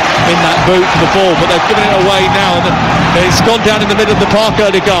magnet in that boot for the ball, but they've given it away now, and it's gone down in the middle of the park.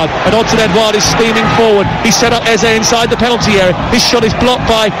 Odegaard, and Odsonne Edouard is steaming forward. He set up Eze inside the penalty area. His shot is blocked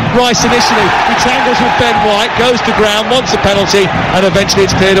by Rice initially. He tangles with Ben White, goes to ground, wants a penalty, and eventually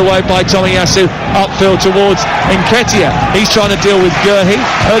it's cleared away by Tomiyasu upfield towards Nketiah. He's trying to deal with Gurhi.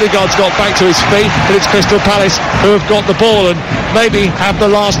 Odegaard's got back to his feet, but it's Crystal Palace who have got the ball and maybe have the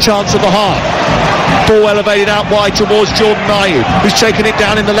last chance of the half. Ball elevated out wide towards Jordan Ayew, who's taken it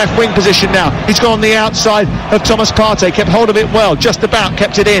down in the left wing position now. He's gone on the outside of Thomas Partey, kept hold of it well, just about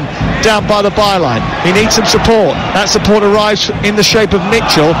kept it in, down by the byline. He needs some support. That support arrives in the shape of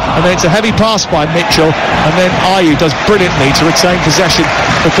Mitchell, and then it's a heavy pass by Mitchell, and then Ayew does brilliantly to retain possession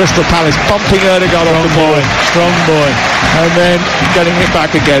for Crystal Palace, bumping Odegaard off the ball. Strong boy. And then getting it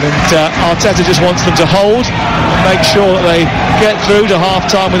back again, and Arteta just wants them to hold, make sure that they get through to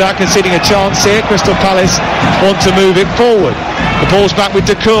half-time without conceding a chance here. Crystal Palace want to move it forward. The ball's back with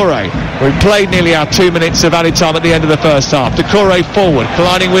Doucouré. We played nearly our 2 minutes of added time at the end of the first half. Doucouré forward,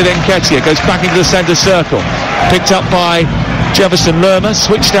 colliding with Nketiah, goes back into the centre circle. Picked up by Jefferson Lerma,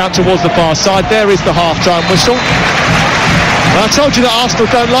 switched out towards the far side. There is the half-time whistle. Well, I told you that Arsenal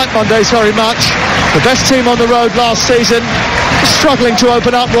don't like Mondays very much. The best team on the road last season, struggling to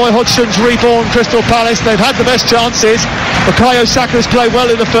open up Roy Hodgson's reborn Crystal Palace. They've had the best chances. Bukayo Saka has played well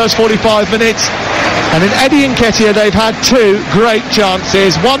in the first 45 minutes. And in Eddie Nketiah, they've had 2 great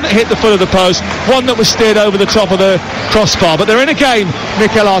chances. One that hit the foot of the post, one that was steered over the top of the crossbar. But they're in a game,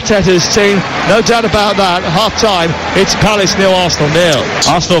 Mikel Arteta's team, no doubt about that. At half-time, it's Palace 0, Arsenal 0.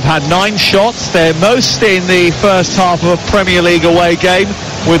 Arsenal have had 9 shots, their most in the first half of a Premier League away game,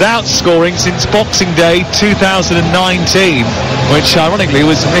 without scoring since Boxing Day 2019, which ironically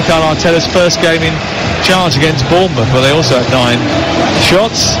was Mikel Arteta's first game in charge against Bournemouth, where they also had 9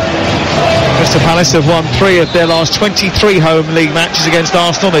 shots. Crystal Palace have won 3 of their last 23 home league matches against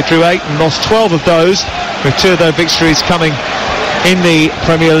Arsenal. They drew 8 and lost 12 of those, with 2 of those victories coming in the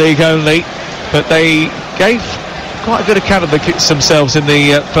Premier League only. But they gave quite a good account of themselves in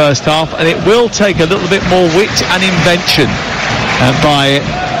the first half, and it will take a little bit more wit and invention by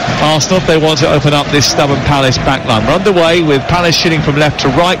Arsenal if they want to open up this stubborn Palace backline. We're underway with Palace shooting from left to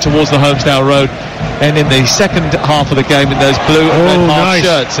right towards the Holmesdale Road, and in the second half of the game in those blue and red half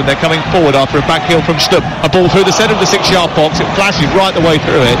shirts, and they're coming forward after a back heel from Stubb. A ball through the centre of the 6-yard box. It flashes right the way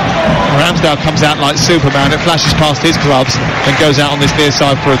through it. Ramsdale comes out like Superman. It flashes past his gloves and goes out on this near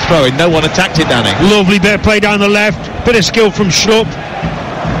side for a throw-in. No one attacked it, Danny. Lovely bit of play down the left, bit of skill from Stubb.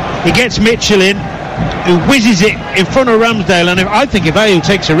 He gets Mitchell in, who whizzes it in front of Ramsdale, and I think if Ayew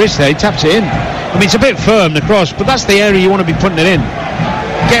takes a risk there, he taps it in. I mean, it's a bit firm, the cross, but that's the area you want to be putting it in.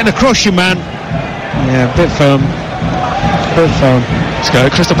 Getting across you, man. Yeah, a bit firm. Let's go.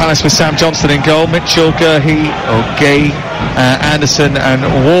 Crystal Palace with Sam Johnson in goal. Mitchell, Gurhi, Anderson and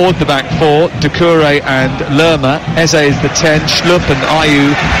Ward, the back 4. Doucouré and Lerma. Eze is the 10. Schlupp and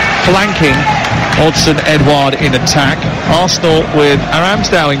Ayew flanking Odsonne Edouard in attack. Arsenal with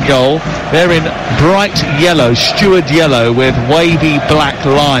Ramsdale in goal. They're in bright yellow, steward yellow, with wavy black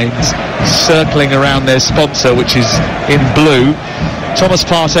lines circling around their sponsor, which is in blue. Thomas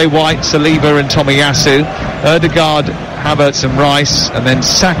Partey, White, Saliba and Tomiyasu. Odegaard Havertz and Rice, and then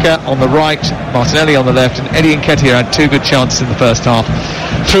Saka on the right, Martinelli on the left, and Eddie Nketiah had 2 good chances in the first half.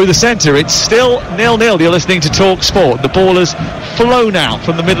 Through the centre, it's still 0-0. You're listening to TalkSport. The ball has flown out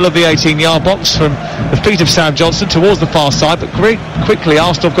from the middle of the 18-yard box from the feet of Sam Johnson towards the far side, but very quickly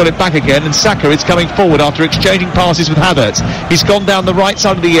Arsenal have got it back again, and Saka is coming forward after exchanging passes with Havertz. He's gone down the right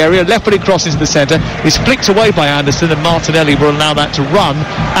side of the area, left-footed cross into the centre, is flicked away by Anderson, and Martinelli will allow that to run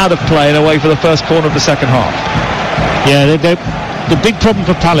out of play and away for the first corner of the second half. Yeah, the big problem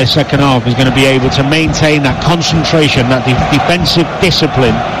for Palace second half is going to be able to maintain that concentration, that defensive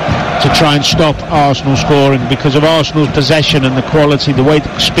discipline to try and stop Arsenal scoring, because of Arsenal's possession and the quality, the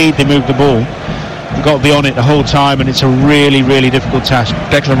speed they move the ball. You've got to be on it the whole time, and it's a really, really difficult task.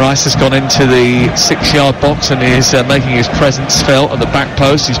 Declan Rice has gone into the 6-yard box and is making his presence felt at the back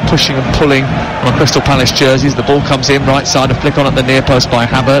post. He's pushing and pulling on Crystal Palace jerseys. The ball comes in right side, a flick on at the near post by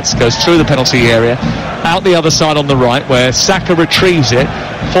Havertz, goes through the penalty area, out the other side on the right, where Saka retrieves it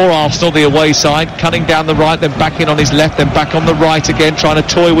for Arsenal, the away side, cutting down the right, then back in on his left, then back on the right again, trying to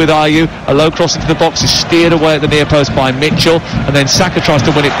toy with Ayew. A low cross into the box is steered away at the near post by Mitchell, and then Saka tries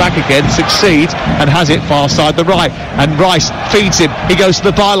to win it back again, succeeds, and has it far side the right, and Rice feeds him. He goes to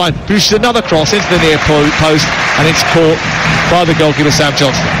the byline, produces another cross into the near post, and it's caught by the goalkeeper Sam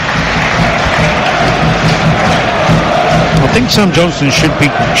Johnson. I think Sam Johnson should be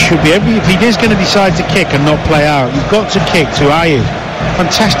if he is going to decide to kick and not play out, you've got to kick to Ayew.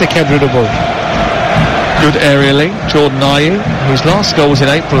 Fantastic header of the ball. Good aerially, Jordan Ayew. His last goal was in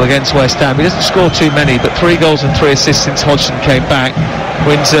April against West Ham. He doesn't score too many, but 3 goals and 3 assists since Hodgson came back.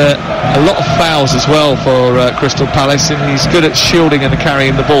 Wins a lot of fouls as well for Crystal Palace, and he's good at shielding and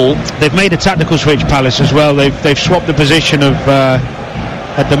carrying the ball. They've made a tactical switch, Palace, as well. They've swapped the position of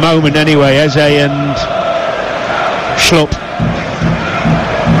at the moment anyway, Eze and Schlupp.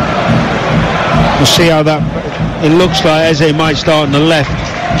 We'll see how that. It looks like Eze might start on the left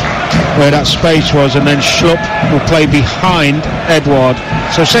where that space was, and then Schlupp will play behind Edouard.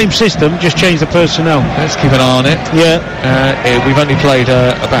 So same system, just change the personnel. Let's keep an eye on it. Yeah. We've only played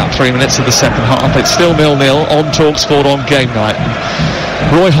about 3 minutes of the second half. It's still 0-0 on TalkSport on game night.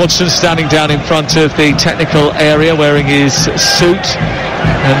 Roy Hodgson standing down in front of the technical area wearing his suit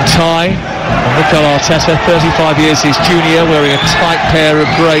and tie. And Mikel Arteta, 35 years his junior, wearing a tight pair of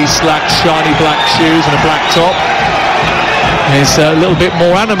grey slacks, shiny black shoes and a black top. He's a little bit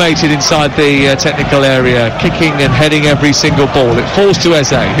more animated inside the technical area, kicking and heading every single ball. It falls to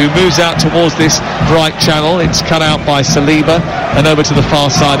Eze, who moves out towards this right channel. It's cut out by Saliba, and over to the far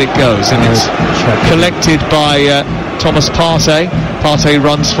side it goes. And it's collected by Thomas Partey. Partey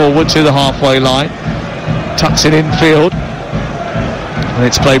runs forward to the halfway line, tucks it infield, and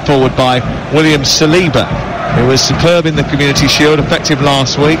it's played forward by William Saliba, who was superb in the Community Shield, effective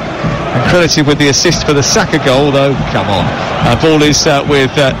last week, and credited with the assist for the Saka goal, though, come on. Ball is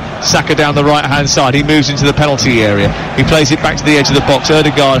with Saka down the right-hand side. He moves into the penalty area. He plays it back to the edge of the box.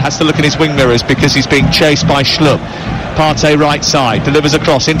 Ødegaard has to look in his wing mirrors because he's being chased by Schlupp. Partey right side, delivers a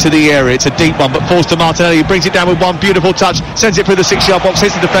cross into the area. It's a deep one, but falls to Martinelli. He brings it down with one beautiful touch, sends it through the 6-yard box,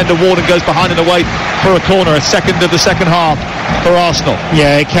 hits the defender Ward, and goes behind and away for a corner. A second of the second half for Arsenal.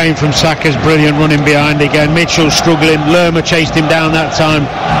 Yeah, it came from Saka's brilliant running behind again. Mitchell struggling. Lerma chased him down that time.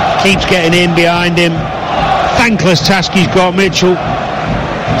 Keeps getting in behind him. Thankless task he's got, Mitchell.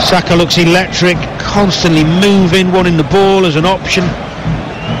 Saka looks electric, constantly moving, wanting the ball as an option.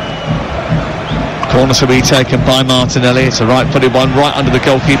 Corner to be taken by Martinelli. It's a right-footed one right under the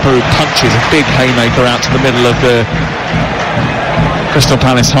goalkeeper, who punches a big haymaker out to the middle of the Crystal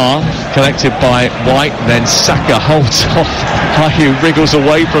Palace half. Collected by White, then Saka holds off. Ayew wriggles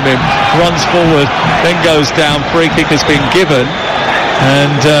away from him, runs forward, then goes down. Free kick has been given,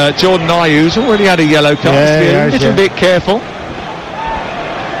 and Jordan Ayew's already had a yellow card. A little bit careful.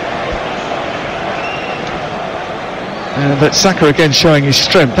 But Saka again showing his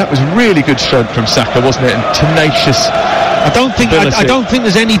strength. That was really good strength from Saka, wasn't it? And tenacious. I don't think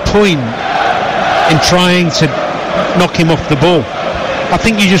there's any point in trying to knock him off the ball. I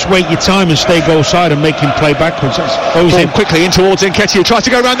think you just wait your time and stay goal side and make him play backwards. Goes in quickly in towards Nketiah, tries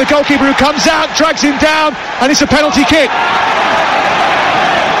to go around the goalkeeper, who comes out, drags him down, and it's a penalty kick.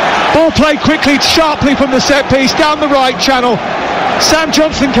 Ball played quickly, sharply from the set piece down the right channel. Sam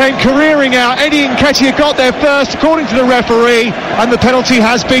Johnson came careering out. Eddie Nketiah got there first, according to the referee, and the penalty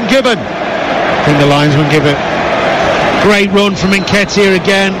has been given. I think the linesman give it. Great run from Nketiah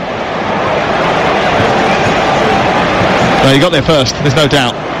again. No, he got there first, there's no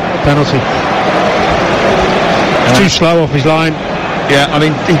doubt. Penalty. Too slow off his line. Yeah, I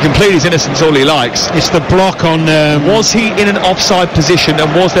mean, he can plead his innocence all he likes. It's the block on... Was he in an offside position, and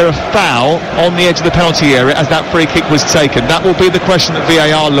was there a foul on the edge of the penalty area as that free kick was taken? That will be the question that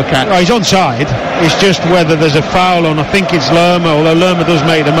VAR look at. Well, he's onside. It's just whether there's a foul on, I think it's Lerma, although Lerma does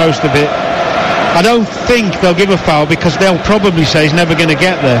make the most of it. I don't think they'll give a foul because they'll probably say he's never going to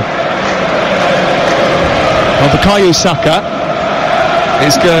get there. Well, Bukayo Saka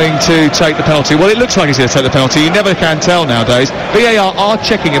is going to take the penalty. Well, it looks like he's going to take the penalty. You never can tell nowadays. VAR are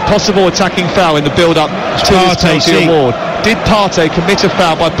checking a possible attacking foul in the build-up to this penalty award. Did Partey commit a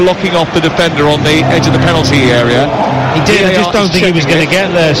foul by blocking off the defender on the edge of the penalty area? He did. I just don't think he was going to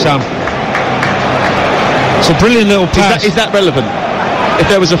get there, Sam. It's a brilliant little pass. Is that relevant? If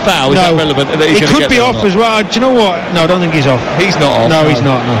there was a foul, is that relevant? That he could be off as well. Do you know what? No, I don't think he's off. He's not off. No, he's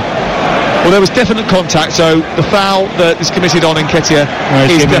not, no. Well, there was definite contact, so the foul that is committed on Nketiah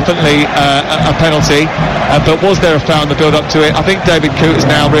is definitely a penalty. But was there a foul in the build-up to it? I think David Coote has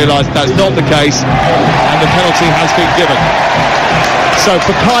now realised that's not the case, and the penalty has been given. So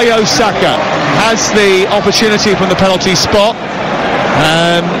Bukayo Saka has the opportunity from the penalty spot.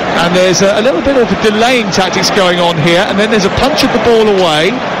 And there's a little bit of delaying tactics going on here, and then there's a punch of the ball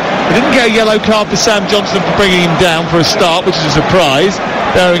away. He didn't get a yellow card for Sam Johnson for bringing him down for a start, which is a surprise,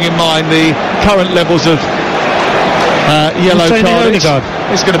 bearing in mind the current levels of yellow card.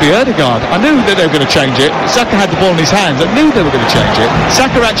 It's going to be Ødegaard. I knew that they were going to change it. Saka had the ball in his hands. I knew they were going to change it.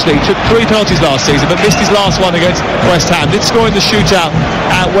 Saka actually took 3 penalties last season, but missed his last one against West Ham. Did score in the shootout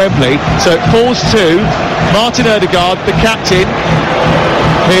at Wembley. So it falls to Martin Ødegaard, the captain,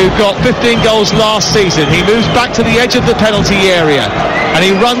 who got 15 goals last season. He moves back to the edge of the penalty area, and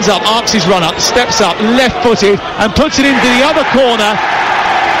he runs up, arcs his run up, steps up, left-footed, and puts it into the other corner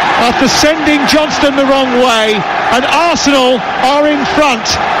after sending Johnston the wrong way, and Arsenal are in front.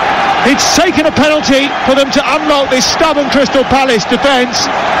 It's taken a penalty for them to unlock this stubborn Crystal Palace defence,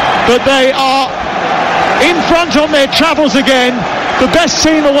 but they are in front on their travels again. The best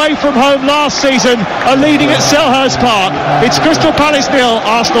team away from home last season are leading at Selhurst Park. It's Crystal Palace 0,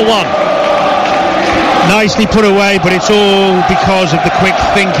 Arsenal 1. Nicely put away, but it's all because of the quick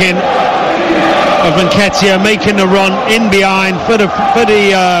thinking of Nketiah making the run in behind for the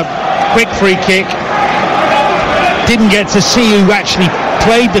quick free kick. Didn't get to see who actually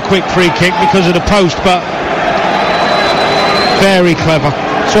played the quick free kick because of the post, but very clever.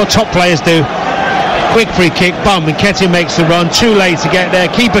 That's what top players do. Quick free kick, bum, Nketiah makes the run, too late to get there,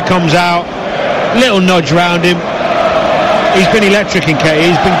 keeper comes out, little nudge round him. He's been electric, Nketiah.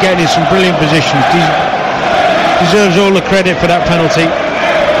 He's been getting in some brilliant positions. He deserves all the credit for that penalty.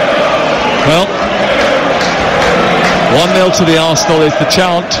 Well, 1-0 to the Arsenal is the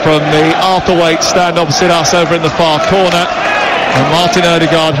chant from the Arthur Waite stand opposite us over in the far corner. And Martin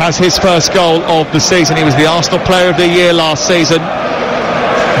Ødegaard has his first goal of the season. He was the Arsenal Player of the Year last season.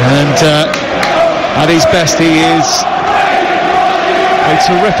 And at his best, he is a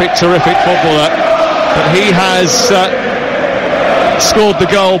terrific footballer. But he has scored the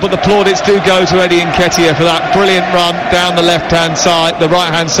goal, but the plaudits do go to Eddie Nketiah for that brilliant run down the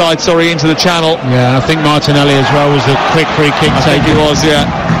right hand side, into the channel. Yeah, I think Martinelli as well was the quick free kick. I think he was, yeah.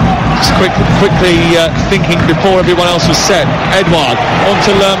 Just quickly thinking before everyone else was set. Edouard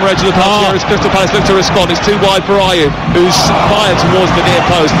onto Lerma, edge of the penalty area as Crystal Palace look to respond. It's too wide for Ayew, who's fired towards the near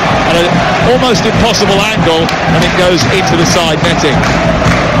post at an almost impossible angle, and it goes into the side netting.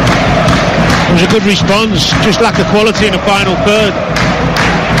 It was a good response, just lack of quality in the final third.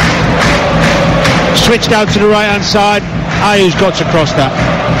 Switched out to the right hand side. Ayew's got to cross that.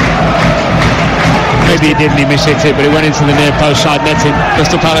 Maybe he didn't, he mishit it, but it went into the near post side netting.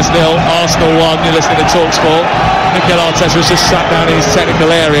 Crystal Palace 0, Arsenal 1. You're listening to TalkSport. Mikel Arteta has just sat down in his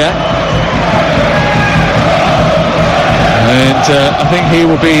technical area, and I think he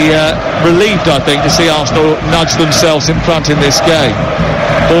will be relieved, to see Arsenal nudge themselves in front in this game.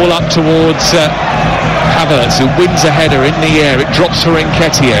 Ball up towards Havertz, who wins a header in the air. It drops for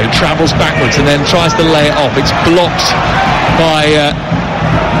Nketiah, who travels backwards and then tries to lay it off. It's blocked by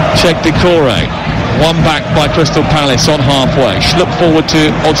Cheick Doucouré. One back by Crystal Palace on halfway. Look forward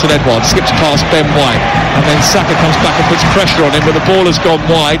to Odsonne-Edouard, skips past Ben White, and then Saka comes back and puts pressure on him, but the ball has gone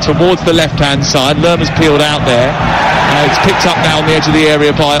wide towards the left hand side. Lerma's peeled out there. It's picked up now on the edge of the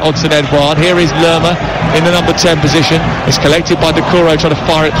area by Odsonne-Edouard. Here is Lerma in the number 10 position. It's collected by Doucouré, trying to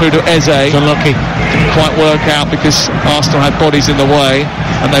fire it through to Eze. It's unlucky. Didn't quite work out because Arsenal had bodies in the way,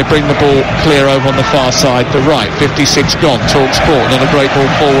 and they bring the ball clear over on the far side, the right. 56 gone. TalkSport, not a great ball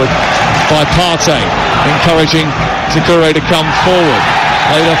forward by Partey, encouraging Doucouré to come forward.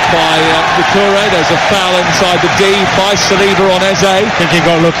 Laid off by Doucouré. There's a foul inside the D by Saliba on Eze. I think he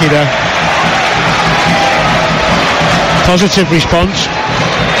got lucky there. Positive response.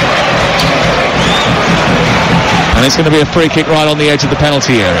 And it's going to be a free kick right on the edge of the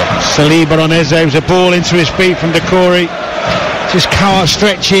penalty area. Saliba on Eze, was a ball into his feet from Decore. Just car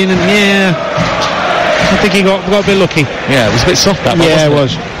stretching, and I think he got a bit lucky. Yeah, it was a bit soft that one. Yeah, it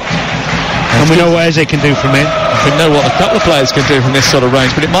was. And we know what Eze can do from it. We know what a couple of players can do from this sort of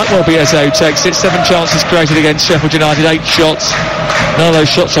range, but it might well be Eze who takes it. 7 chances created against Sheffield United, 8 shots. None of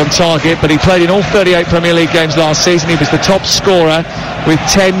those shots on target, but he played in all 38 Premier League games last season. He was the top scorer with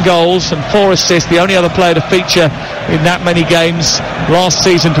 10 goals and 4 assists. The only other player to feature in that many games last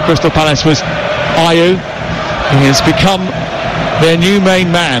season for Crystal Palace was Ayew. He has become their new main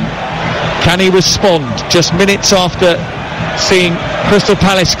man. Can he respond just minutes after seeing Crystal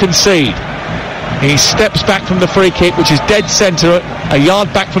Palace concede? He steps back from the free kick, which is dead centre, a yard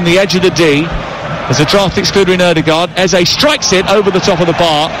back from the edge of the D. There's a draft excluder in Ødegaard. Eze strikes it over the top of the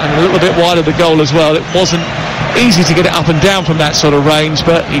bar and a little bit wide of the goal as well. It wasn't easy to get it up and down from that sort of range,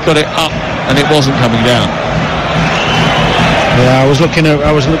 but he got it up and it wasn't coming down. Yeah,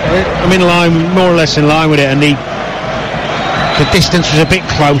 I'm in line, more or less in line with it, and the distance was a bit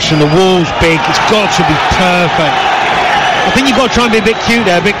close and the wall's big. It's got to be perfect. I think you've got to try and be a bit cute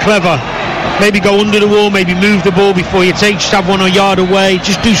there, a bit clever. Maybe go under the wall, maybe move the ball before you take, just have one a yard away,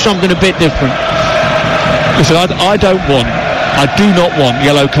 just do something a bit different. Listen, I do not want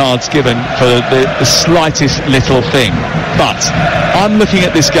yellow cards given for the slightest little thing. But I'm looking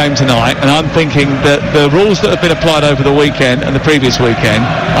at this game tonight and I'm thinking that the rules that have been applied over the weekend and the previous weekend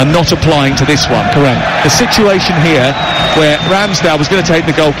are not applying to this one. Correct. The situation here where Ramsdale was going to take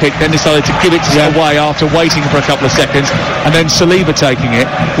the goal kick, then decided to give it away after waiting for a couple of seconds, and then Saliba taking it,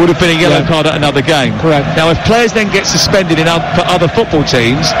 would have been a yellow card at another game. Correct. Now, if players then get suspended for other football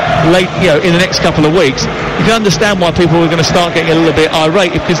teams late, in the next couple of weeks, you can understand why people are going to start getting a little bit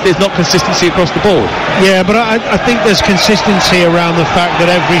irate because there's not consistency across the board. Yeah, but I think there's consistency around the fact that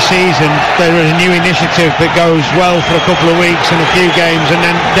every season there is a new initiative that goes well for a couple of weeks and a few games and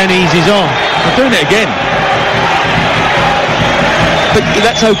then eases on. They're doing it again. But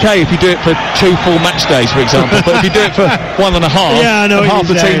that's okay if you do it for 2 full match days, for example. But if you do it for 1.5, yeah, I know, and half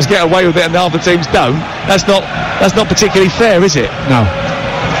the teams get away with it and half the teams don't, that's not particularly fair, is it? No.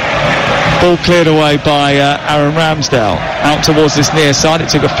 Ball cleared away by Aaron Ramsdale out towards this near side. It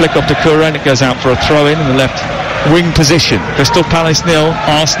took a flick off Decore and it goes out for a throw in the left wing position. Crystal Palace 0,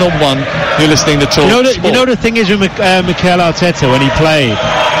 Arsenal 1. You're listening to TalkSport. You know the thing is with Mikel Arteta, when he played,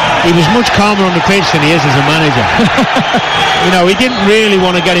 he was much calmer on the pitch than he is as a manager. He didn't really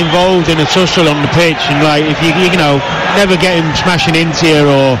want to get involved in a tussle on the pitch, and if you never get him smashing into you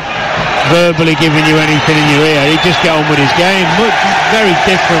or verbally giving you anything in your ear, he'd just get on with his game. Very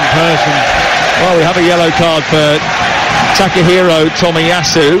different person. Well, we have a yellow card for Takahiro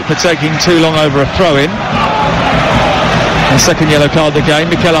Tomiyasu for taking too long over a throw-in. And second yellow card of the game.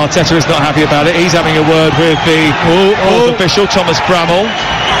 Mikel Arteta is not happy about it. He's having a word with the fourth official, Thomas Bramall.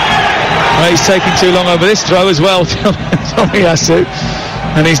 He's taking too long over this throw as well, Tomiyasu.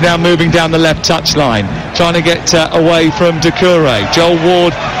 And he's now moving down the left touchline, trying to get away from Decore. Joel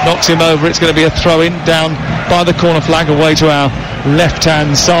Ward knocks him over. It's going to be a throw-in down by the corner flag away to our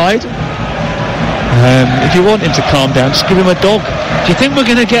left-hand side. If you want him to calm down, just give him a dog. Do you think we're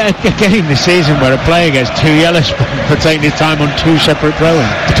going to get a game this season where a player gets 2 yellows for taking his time on 2 separate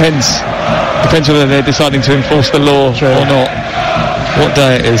throw-ins? Depends whether they're deciding to enforce the law or not. What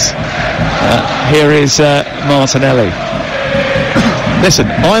day it is. Here is Martinelli. Listen,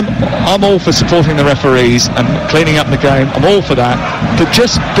 I'm all for supporting the referees and cleaning up the game. I'm all for that, but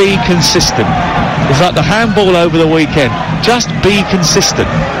just be consistent. It's like the handball over the weekend. Just be consistent.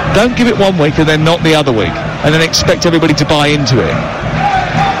 Don't give it one week and then not the other week, and then expect everybody to buy into it.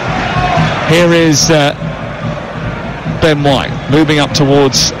 Here is Ben White moving up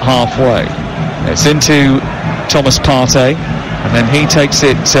towards halfway. It's into Thomas Partey, and then he takes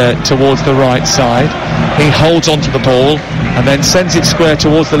it towards the right side. He holds onto the ball and then sends it square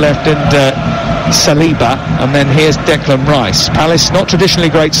towards the left and Saliba, and then here's Declan Rice. Palace, not traditionally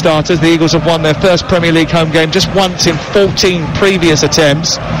great starters. The Eagles have won their first Premier League home game just once in 14 previous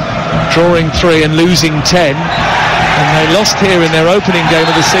attempts, drawing 3 and losing 10, and they lost here in their opening game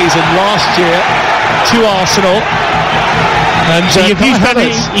of the season last year to Arsenal. And so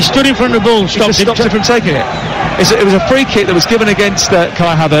he stood in front of the ball, stopped him from taking it. It was a free kick that was given against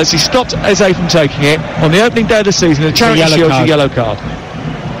Kai Havertz. He stopped Eze from taking it on the opening day of the season. The Charity Shield's a yellow card.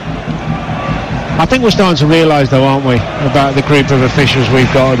 I think we're starting to realise, though, aren't we, about the group of officials we've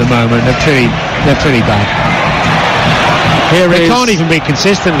got at the moment. They're pretty bad. They can't even be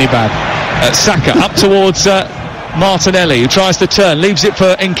consistently bad. Saka up towards Martinelli, who tries to turn, leaves it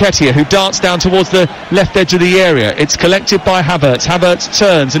for Nketiah, who darts down towards the left edge of the area. It's collected by Havertz. Havertz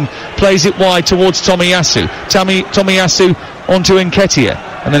turns and plays it wide towards Tomiyasu. Tomiyasu onto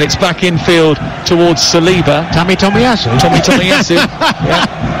Nketiah, and then it's back infield towards Saliba. Tomiyasu? Tomiyasu.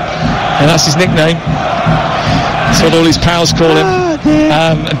 Yeah. And that's his nickname. That's what all his pals call him.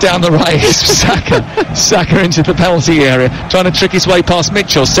 Down the right is Saka into the penalty area, trying to trick his way past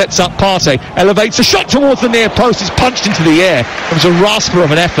Mitchell, sets up Partey, elevates a shot towards the near post, is punched into the air. It was a rasper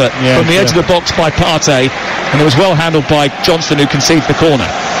of an effort from the edge of the box by Partey, and it was well handled by Johnston, who conceived the corner.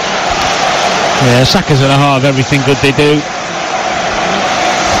 Yeah, Saka's at the heart of everything good they do.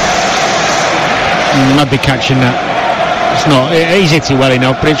 Might be catching that. It's not. He's hit it well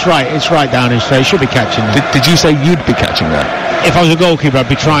enough, but it's right down his face. Should be catching that. Did you say you'd be catching that? If I was a goalkeeper, I'd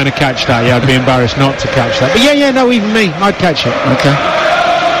be trying to catch that. Yeah, I'd be embarrassed not to catch that. But no, even me, I'd catch it. Okay.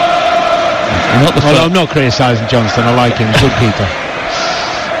 Although I'm not criticising Johnston, I like him. He's a good keeper.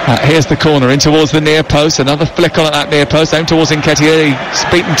 Here's the corner in towards the near post. Another flick on at that near post, aimed towards Nketiah. He's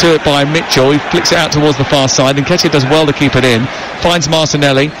beaten to it by Mitchell. He flicks it out towards the far side. Nketiah does well to keep it in. Finds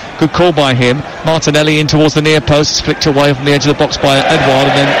Martinelli. Good call by him. Martinelli in towards the near post. It's flicked away from the edge of the box by Edouard,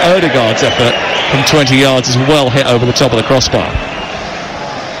 and then Odegaard's effort from 20 yards is well hit over the top of the crossbar.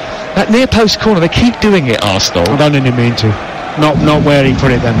 That near post corner, they keep doing it, Arsenal. I don't really mean to. Not where he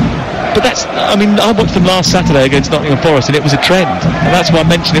put it then. But I watched them last Saturday against Nottingham Forest, and it was a trend. And that's why I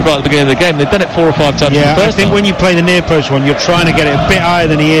mentioned it right at the beginning of the game. They've done it 4 or 5 times. Yeah, I think when you play the near post one, you're trying to get it a bit higher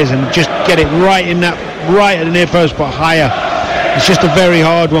than he is, and just get it right at the near post, but higher. It's just a very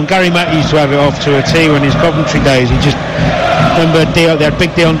hard one. Gary Mack used to have it off to a T when his Coventry days. He just remember they had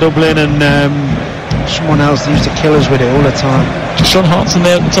Big Dion Dublin and someone else that used to kill us with it all the time. Was Sean Hartson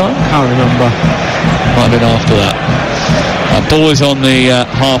there at the time? Can't remember. Might have been after that. Ball is on the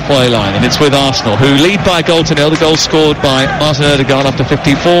halfway line, and it's with Arsenal, who lead by a goal to nil. The goal scored by Martin Odegaard after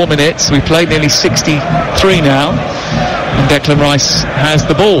 54 minutes. We've played nearly 63 now, and Declan Rice has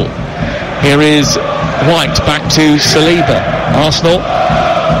the ball. Here is White back to Saliba. Arsenal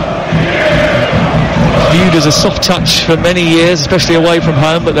viewed as a soft touch for many years, especially away from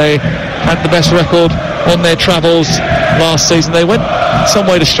home, but they had the best record on their travels last season. They went some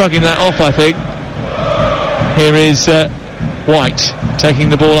way to shrugging that off, I think. Here is White taking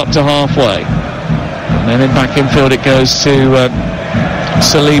the ball up to halfway, and then in back infield it goes to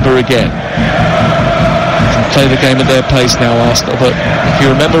Saliba again. Can play the game at their pace now, Arsenal, but if you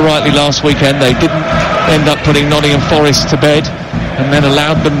remember rightly last weekend, they didn't end up putting Nottingham Forest to bed and then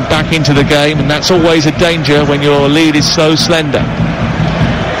allowed them back into the game, and that's always a danger when your lead is so slender.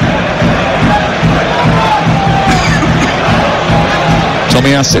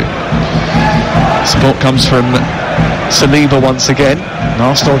 Tomiyasu. Support comes from Saliba once again, and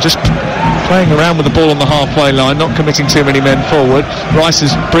Arsenal just playing around with the ball on the halfway line, not committing too many men forward. Rice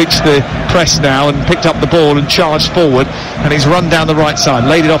has breached the press now and picked up the ball and charged forward, and he's run down the right side,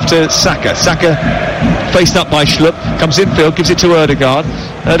 laid it off to Saka. Saka faced up by Schlupp, comes infield, gives it to Odegaard.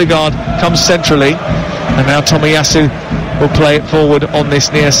 Odegaard comes centrally, and now Tomiyasu will play it forward on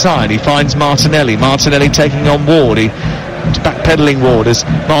this near side. He finds Martinelli taking on Ward. He's backpedaling Ward as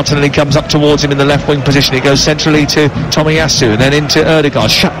Martinelli comes up towards him in the left wing position. It goes centrally to Tomiyasu and then into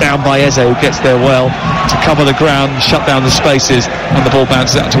Odegaard, shut down by Eze, who gets there well to cover the ground, shut down the spaces, and the ball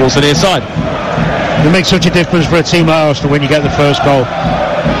bounces out towards the near side. It makes such a difference for a team like Arsenal when you get the first goal.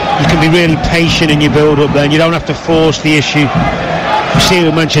 You can be really patient in your build-up there, and you don't have to force the issue. You see it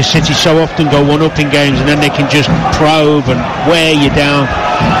with Manchester City so often go one-up in games, and then they can just probe and wear you down.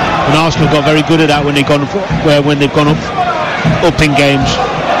 And Arsenal got very good at that when they've gone up in games.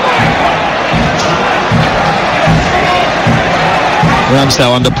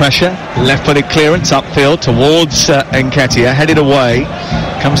 Ramsdale under pressure, left-footed clearance upfield towards Nketiah, headed away,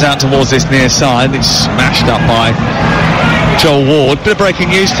 comes out towards this near side. It's smashed up by Joel Ward. Bit of breaking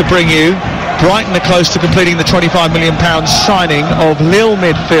news to bring you. Brighton are close to completing the £25 million signing of Lille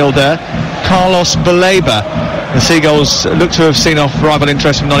midfielder Carlos Baleba. The Seagulls look to have seen off rival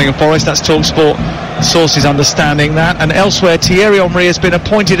interest from Nottingham Forest. That's TalkSport sources understanding that. And elsewhere, Thierry Henry has been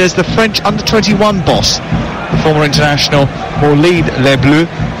appointed as the French under-21 boss. The former international will lead Les Bleus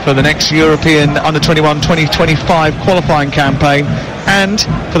for the next European under-21 2025 qualifying campaign and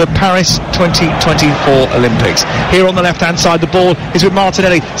for the Paris 2024 Olympics. Here on the left-hand side, the ball is with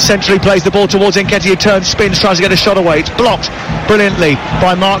Martinelli. Centrally plays the ball towards Nketiah, turns, spins, tries to get a shot away. It's blocked brilliantly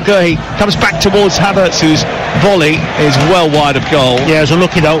by Mark Guehi. Comes back towards Havertz, whose volley is well wide of goal. Yeah, it's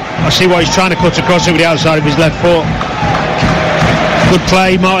unlucky though. I see why he's trying to cut across it with the outside of his left foot. Good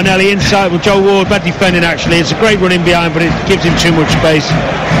play, Martinelli inside with Joe Ward. Bad defending actually. It's a great run in behind, but it gives him too much space.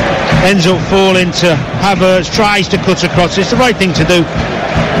 ends up falling to Havertz, tries to cut across. It's the right thing to do.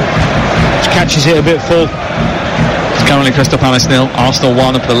 Just catches it a bit full. It's currently Crystal Palace 0, Arsenal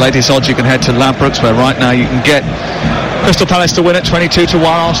 1. And for the latest odds, you can head to Ladbrokes, where right now you can get Crystal Palace to win at 22-1,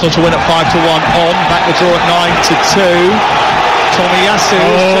 Arsenal to win at 5-1 on. Back the draw at 9-2. Tomiyasu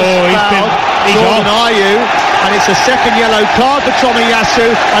he's Jordan Ayew, and it's a second yellow card for Tomiyasu,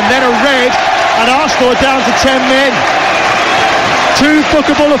 and then a red, and Arsenal are down to 10 men. 2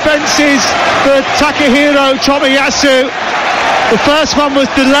 bookable offences for Takehiro Tomiyasu. The first one was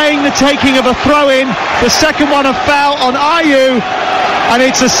delaying the taking of a throw-in, the second one a foul on Ayew, and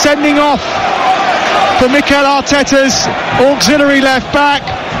it's a sending off for Mikel Arteta's auxiliary left back.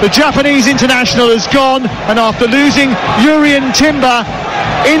 The Japanese international has gone, and after losing Jurrien Timber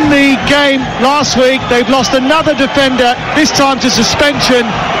in the game last week, they've lost another defender, this time to suspension,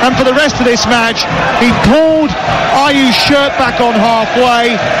 and for the rest of this match, he pulled Ayew's shirt back on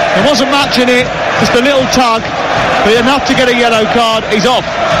halfway. There wasn't much in it, just a little tug, but enough to get a yellow card. He's off.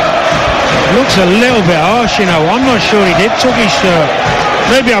 Looks a little bit harsh, you know. I'm not sure he did tug his shirt.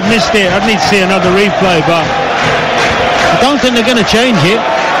 Maybe I've missed it. I'd need to see another replay, but I don't think they're going to change it.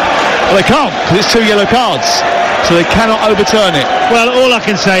 Well, they can't, because it's 2 yellow cards, so they cannot overturn it. Well, all I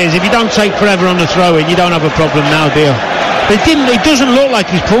can say is if you don't take forever on the throw-in, you don't have a problem now, do you? It doesn't look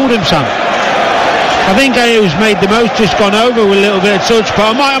like he's pulled him, Sam. I think Ayew's made the most, just gone over with a little bit of touch,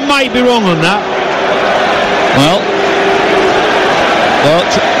 but I might be wrong on that. Well,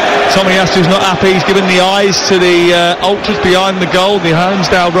 Tomiyasu's not happy. He's given the eyes to the ultras behind the goal. The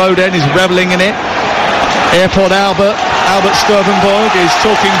Holmesdale Road end is revelling in it. Airport Albert Sturbenborg is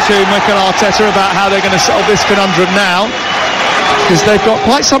talking to Mikel Arteta about how they're going to solve this conundrum now, because they've got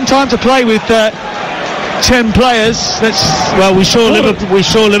quite some time to play with 10 players. We saw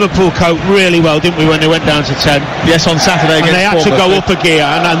Liverpool cope really well, didn't we, when they went down to 10? Yes, on Saturday against Bournemouth. And they had to go up a gear,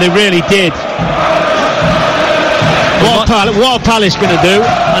 and they really did. What are Palace going to do,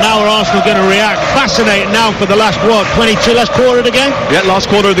 and how are Arsenal going to react? Fascinating now for the last 22, last quarter of the game? Yeah, last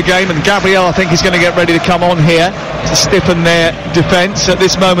quarter of the game, and Gabriel, I think, is going to get ready to come on here to stiffen their defence. At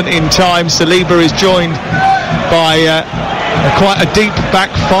this moment in time, Saliba is joined by quite a deep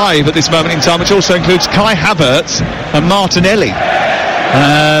back 5 at this moment in time, which also includes Kai Havertz and Martinelli.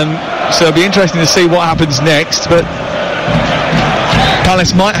 So it'll be interesting to see what happens next, but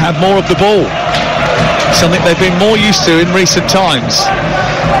Palace might have more of the ball, something they've been more used to in recent times.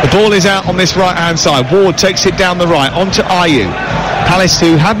 The ball is out on this right-hand side. Ward takes it down the right, onto Ayew. Palace,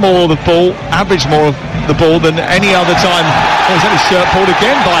 who had more of the ball, averaged more of the ball than any other time. Oh, he's had his shirt pulled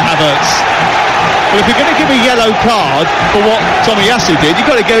again by Havertz. Well, if you're going to give a yellow card for what Tomiyasu did, you've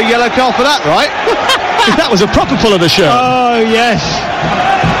got to get a yellow card for that, right? Because that was a proper pull of the shirt. Oh, yes.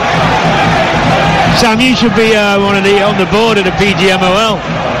 Sam, you should be on the board of the PGMOL.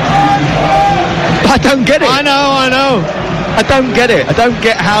 I don't get it. I know. I don't get it. I don't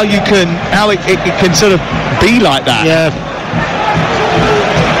get how it can sort of be like that. Yeah.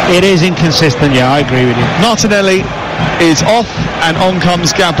 It is inconsistent, yeah, I agree with you. Martinelli is off, and on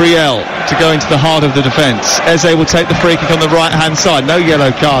comes Gabriel to go into the heart of the defence. Eze will take the free kick on the right-hand side. No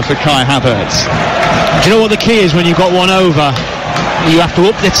yellow card for Kai Havertz. Do you know what the key is when you've got one over? You have to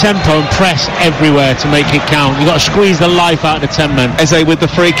up the tempo and press everywhere to make it count. You've got to squeeze the life out of the 10 men. Eze with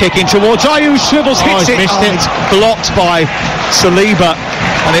the free kick in towards Ayew, swivels, hits it. Missed it. It's blocked by Saliba,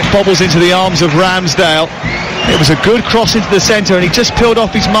 and it bobbles into the arms of Ramsdale. It was a good cross into the centre, and he just peeled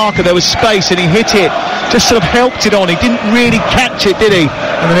off his marker. There was space, and he hit it. Just sort of helped it on. He didn't really catch it, did he?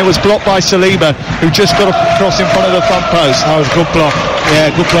 And then it was blocked by Saliba, who just got a cross in front of the front post. That was a good block.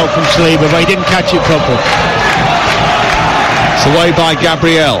 Yeah, good block from Saliba, but he didn't catch it properly. It's away by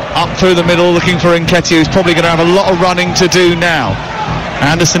Gabriel, up through the middle looking for Nketiah, who's probably going to have a lot of running to do now.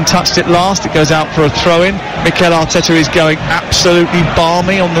 Anderson touched it last, it goes out for a throw-in. Mikel Arteta is going absolutely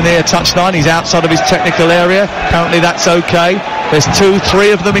balmy on the near touchline. He's outside of his technical area, apparently that's okay. There's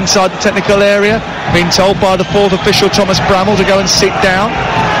 2-3 of them inside the technical area, being told by the 4th official, Thomas Bramall, to go and sit down.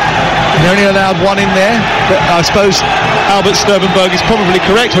 He only allowed one in there, but I suppose Albert Sturbenborg is probably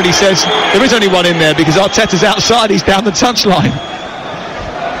correct when he says there is only one in there, because Arteta's outside, he's down the touchline.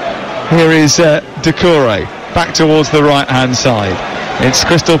 Here is Doucouré, back towards the right-hand side. It's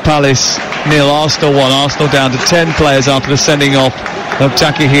Crystal Palace 0, Arsenal 1. Arsenal down to 10 players after the sending off of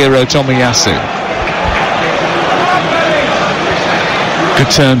Takehiro Tomiyasu.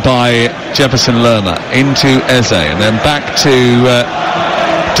 Good turn by Jefferson Lerma into Eze, and then back to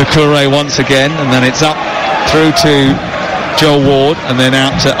Doucouré once again, and then it's up through to Joel Ward, and then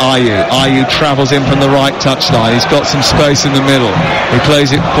out to Ayew. Ayew travels in from the right touchline. He's got some space in the middle. He plays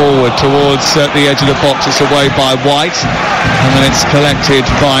it forward towards the edge of the box. It's away by White, and then it's collected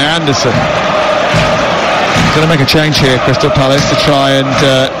by Anderson. Going to make a change here, Crystal Palace, to try and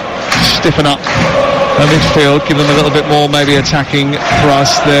stiffen up the midfield, give them a little bit more maybe attacking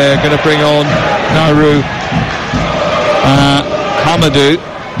thrust. They're going to bring on Nauru Hamadou.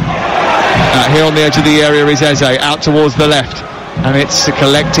 Here on the edge of the area is Eze, out towards the left, and it's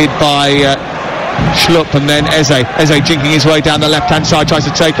collected by Schlupp, and then Eze jinking his way down the left-hand side, tries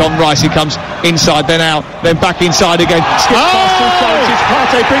to take on Rice. He comes inside, then out, then back inside again. Skips past two touches.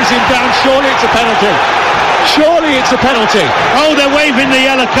 Partey brings him down. Surely it's a penalty. Surely it's a penalty. Oh, they're waving the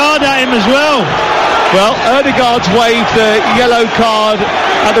yellow card at him as well. Well, Ødegaard's waved the yellow card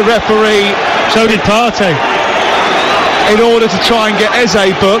at the referee. So did Partey. In order to try and get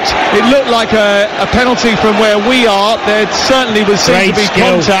Eze booked. It looked like a penalty from where we are. There certainly was seen to be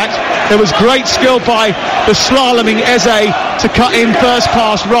contact. There was great skill by the slaloming Eze to cut in first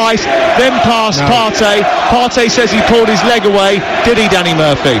past Rice, then past Partey. Partey says he pulled his leg away. Did he, Danny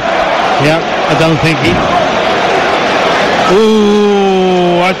Murphy? Yeah, I don't think he...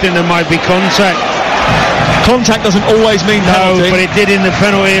 Ooh, I think there might be contact. Contact doesn't always mean penalty. No, but it did in the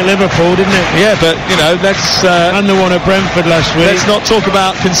penalty at Liverpool, didn't it? Yeah, but, you know, let's... and the one at Brentford last week. Let's not talk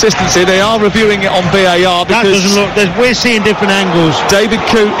about consistency. They are reviewing it on VAR because... That doesn't look... We're seeing different angles. David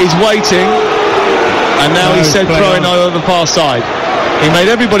Coote is waiting, and now he said throwing over the far side. He made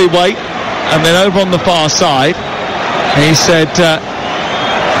everybody wait, and then over on the far side, he said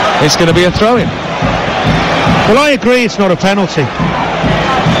it's going to be a throw-in. Well, I agree it's not a penalty.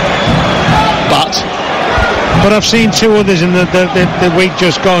 But I've seen two others in the week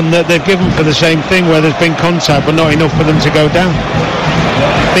just gone that they've given for the same thing, where there's been contact but not enough for them to go down.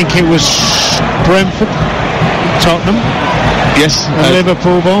 I think it was Brentford, Tottenham, yes, and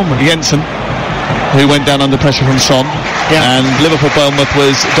Liverpool, Bournemouth. Jensen, who went down under pressure from Son, and Liverpool Bournemouth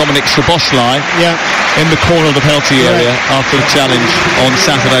was Dominic Szoboszlai in the corner of the penalty area after the challenge on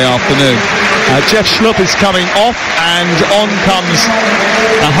Saturday afternoon. Jeff Schlupp is coming off, and on comes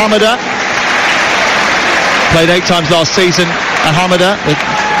Hamada. Played 8 times last season. Hamada, the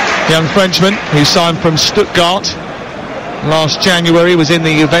young Frenchman who signed from Stuttgart last January, was in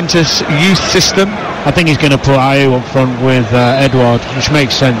the Juventus youth system. I think he's going to put Ayew up front with Edouard, which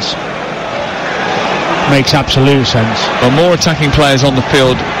makes sense. Makes absolute sense. Well, more attacking players on the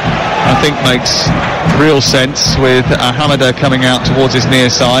field, I think, makes real sense, with Hamada coming out towards his near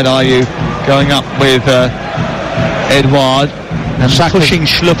side, Ayew going up with Edouard, and pushing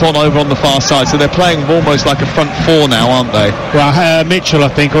Schlupp on over on the far side. So they're playing almost like a front four now, aren't they? Well, Mitchell, I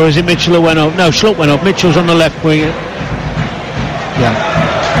think, or is it Mitchell who went up? No, Schlupp went up. Mitchell's on the left wing. Yeah.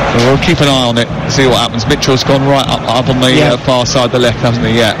 So we'll keep an eye on it, see what happens. Mitchell's gone right up on the far side, the left, hasn't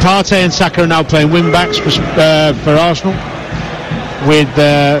he? Yeah. Partey and Saka are now playing wing backs for Arsenal, with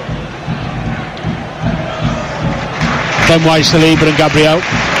Ben White, Saliba and Gabriel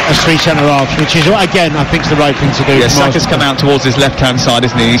as 3 centre-halves, which is, again, I think is the right thing to do. Yeah, Saka's come out towards his left-hand side,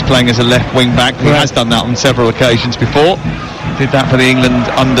 isn't he? He's playing as a left wing-back. He has done that on several occasions before. Did that for the England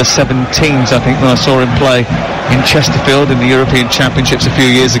under-17s, I think, when I saw him play in Chesterfield in the European Championships a few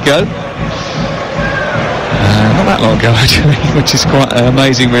years ago. Not that long ago, actually, which is quite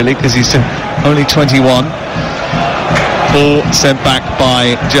amazing, really, because he's only 21. Ball sent back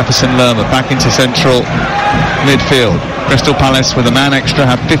by Jefferson Lerma, back into central midfield. Crystal Palace, with a man extra,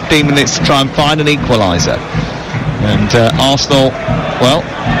 have 15 minutes to try and find an equaliser. And Arsenal, well,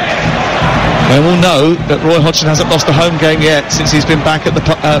 they will know that Roy Hodgson hasn't lost a home game yet since he's been back at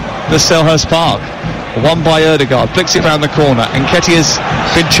the Selhurst Park. Won by Ødegaard, flicks it round the corner, and Nketiah's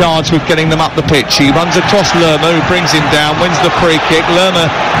been charged with getting them up the pitch. He runs across Lerma, who brings him down, wins the free kick. Lerma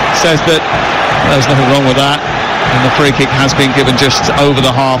says that there's nothing wrong with that, and the free kick has been given just over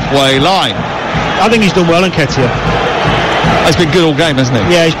the halfway line. I think he's done well, Nketiah. He's been good all game, hasn't he?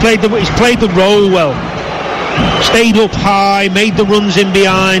 Yeah, he's played the role well. Stayed up high, made the runs in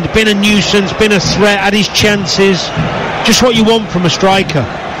behind, been a nuisance, been a threat, had his chances. Just what you want from a striker.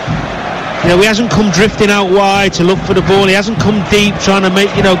 You know, he hasn't come drifting out wide to look for the ball. He hasn't come deep trying to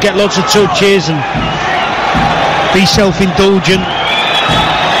make, get lots of touches and be self-indulgent.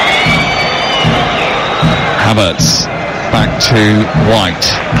 Havertz back to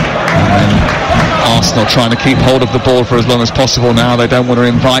White. And Arsenal trying to keep hold of the ball for as long as possible now. They don't want to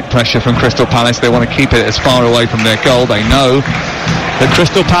invite pressure from Crystal Palace. They want to keep it as far away from their goal. They know that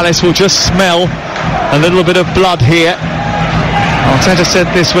Crystal Palace will just smell a little bit of blood here. Arteta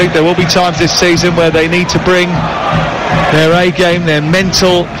said this week there will be times this season where they need to bring their A game, their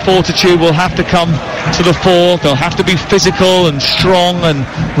mental fortitude will have to come to the fore. They'll have to be physical and strong and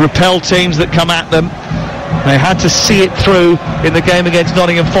repel teams that come at them. They had to see it through in the game against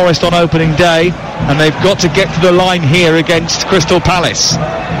Nottingham Forest on opening day, and they've got to get to the line here against Crystal Palace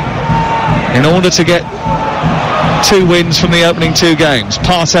in order to get 2 wins from the opening 2 games.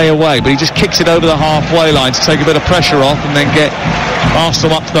 Partey away, but he just kicks it over the halfway line to take a bit of pressure off and then get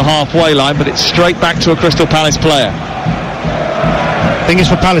Arsenal up to the halfway line, but it's straight back to a Crystal Palace player. The thing is,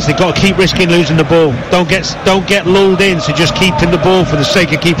 for Palace, they've got to keep risking losing the ball. Don't get lulled in, so just keeping the ball for the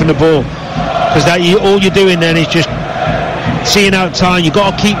sake of keeping the ball, because all you're doing then is just seeing out time. You've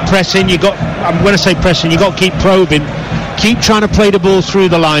got to keep pressing. When I say pressing, you've got to keep probing. Keep trying to play the ball through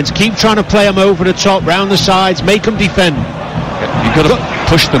the lines. Keep trying to play them over the top, round the sides, make them defend. You've got to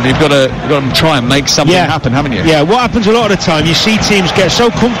push them. You've got to try and make something happen, haven't you? Yeah, what happens a lot of the time, you see teams get so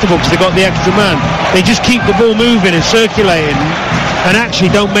comfortable because they've got the extra man. They just keep the ball moving and circulating and actually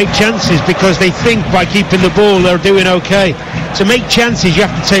don't make chances because they think by keeping the ball they're doing okay. To make chances, you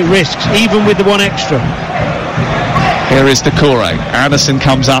have to take risks, even with the one extra. Here is Doucouré. Anderson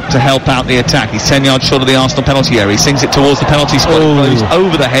comes up to help out the attack. He's 10 yards short of the Arsenal penalty area. He sings it towards the penalty spot. He's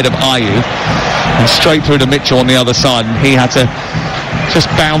over the head of Ayew and straight through to Mitchell on the other side, and he had to just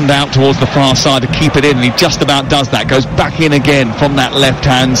bound out towards the far side to keep it in, and he just about does that. Goes back in again from that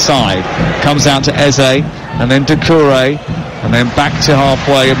left-hand side. Comes out to Eze, and then Doucouré, and then back to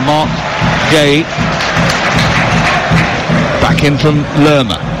halfway, and Mark Gay back in from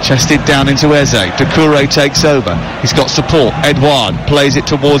Lerma, chested down into Eze. Doucouré takes over. He's got support. Edouard plays it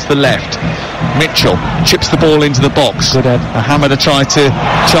towards the left. Mitchell chips the ball into the box. Good Ed. Hamada tried to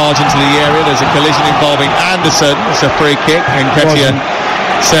charge into the area. There's a collision involving Anderson. It's a free kick. Nketiah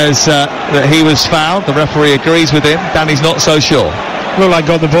says that he was fouled. The referee agrees with him. Danny's not so sure. Well, I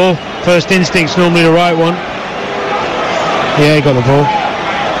got the ball. First instinct's normally the right one. Yeah, he got the ball.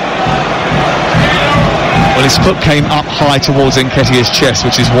 Well, his foot came up high towards Nketiah's chest,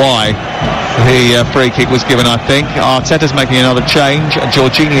 which is why the free kick was given, I think. Arteta's making another change.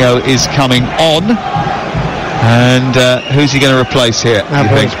 Jorginho is coming on. And who's he going to replace here?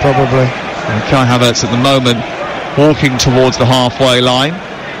 Havertz, probably. Kai Havertz at the moment walking towards the halfway line.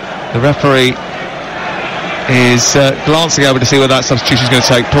 The referee is glancing over to see whether that substitution is going to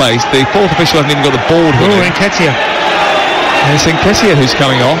take place. The fourth official hasn't even got the board with him. Nketiah. It's Nketiah who's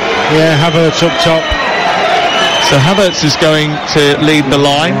coming off. Yeah, Havertz up top. So Havertz is going to lead the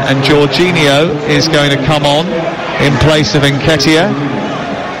line, and Jorginho is going to come on in place of Nketiah.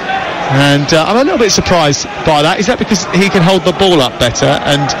 And I'm a little bit surprised by that. Is that because he can hold the ball up better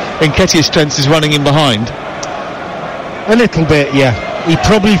and Nketiah's strength is running in behind? A little bit, yeah. He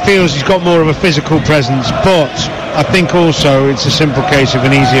probably feels he's got more of a physical presence, but I think also it's a simple case of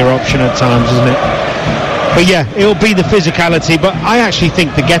an easier option at times, isn't it? But yeah, it'll be the physicality, but I actually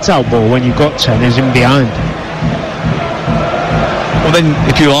think the get-out ball when you've got 10 is in behind. Well, then,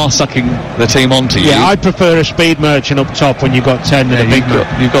 if you are sucking the team onto you... Yeah, I prefer a speed merchant up top when you've got 10 than a big man.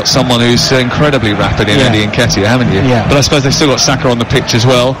 You've got someone who's incredibly rapid in Eddie Nketiah, haven't you? Yeah. But I suppose they've still got Saka on the pitch as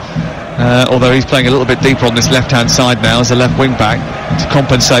well, although he's playing a little bit deeper on this left-hand side now as a left wing-back to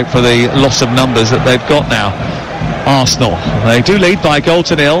compensate for the loss of numbers that they've got now. Arsenal, they do lead by a goal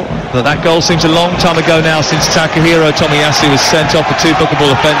to nil, but that goal seems a long time ago now since Takahiro Tomiyasu was sent off for 2 bookable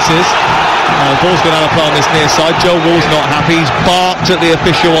offences. The ball's gone out of play on this near side. Joe Wall's not happy. He's barked at the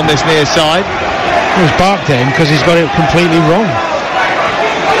official on this near side. He's barked at him because he's got it completely wrong.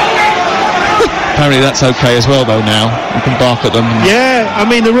 Apparently that's okay as well, though, now. You can bark at them. Yeah, I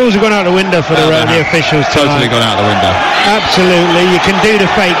mean, the rules have gone out the window for the officials tonight. Totally gone out the window. Absolutely. You can do the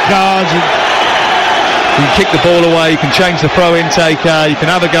fake cards. You can kick the ball away. You can change the throw-in taker. You can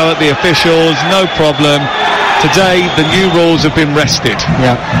have a go at the officials. No problem. Today, the new rules have been rested.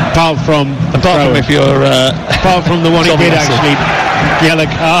 Yeah, apart from if you're... apart from the one who did actually yellow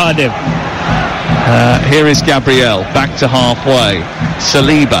card him. Here is Gabriel, back to halfway.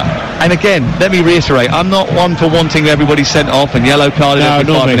 Saliba. And again, let me reiterate, I'm not one for wanting everybody sent off and yellow carded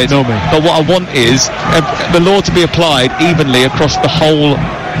every 5 minutes. But what I want is the law to be applied evenly across the whole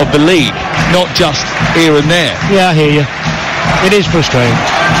of the league, not just here and there. Yeah, I hear you. It is frustrating.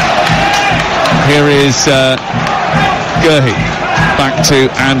 Here is Gurhi, back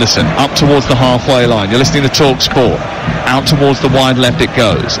to Anderson, up towards the halfway line. You're listening to TalkSport. Out towards the wide left it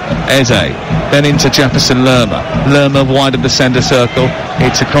goes. Eze, then into Jefferson Lerma. Lerma wide of the centre circle.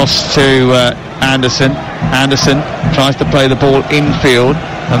 It's across to Anderson. Anderson tries to play the ball infield,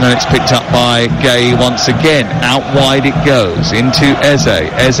 and then it's picked up by Gay once again. Out wide it goes into Eze.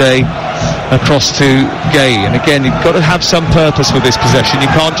 Eze across to Gay. And again, you've got to have some purpose with this possession. You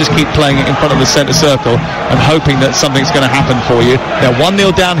can't just keep playing it in front of the centre circle and hoping that something's going to happen for you. They're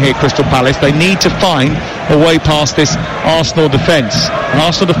 1-0 down here, Crystal Palace. They need to find a way past this Arsenal defence. An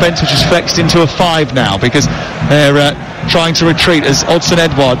Arsenal defence which is flexed into a 5 now, because they're trying to retreat as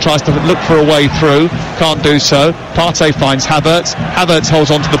Odsonne-Edouard tries to look for a way through. Can't do so. Partey finds Havertz. Havertz holds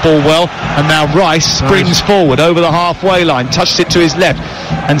onto the ball well, and now Rice springs forward over the halfway line, touches it to his left,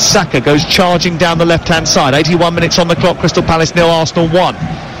 and Saka goes charging down the left-hand side. 81 minutes on the clock. Crystal Palace 0, Arsenal 1.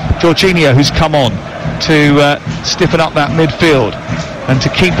 Jorginho, who's come on to stiffen up that midfield and to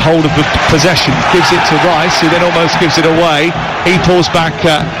keep hold of the possession, gives it to Rice, who then almost gives it away. He pulls back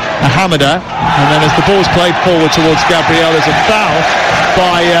Hamada, and then as the ball's played forward towards Gabriel, there's a foul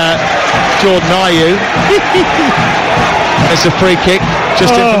by Jordan Ayew. It's a free kick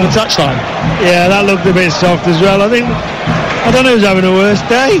just in from the touchline. Yeah, that looked a bit soft as well. I don't know who's having a worse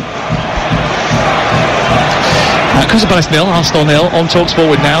day. Crystal Palace 0, Arsenal 0 on TalkSport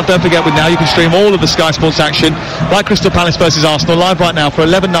with Now. Don't forget, with Now you can stream all of the Sky Sports action like Crystal Palace versus Arsenal live right now for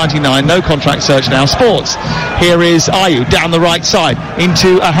 $11.99. No contract. Search Now Sports. Here is Ayew down the right side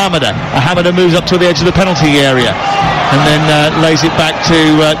into Hamada. Hamada moves up to the edge of the penalty area and then lays it back to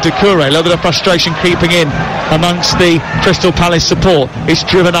Doucouré. A little bit of frustration creeping in amongst the Crystal Palace support. It's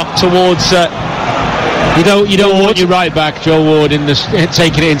driven up towards You don't want your right back, Joe Ward,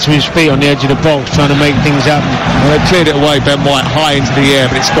 taking it into his feet on the edge of the box, trying to make things happen. Well, they've cleared it away, Ben White, high into the air,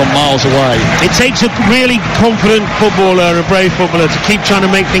 but it's gone miles away. It takes a really confident footballer, a brave footballer, to keep trying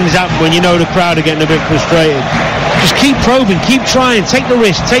to make things happen when you know the crowd are getting a bit frustrated. Just keep probing, keep trying, take the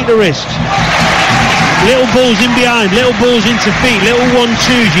risk. Little balls in behind, little balls into feet, little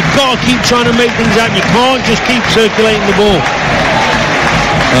 1-2s. You've got to keep trying to make things happen. You can't just keep circulating the ball.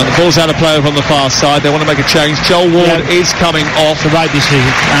 The ball's out of play over on the far side. They want to make a change. Joel Ward is coming off. The right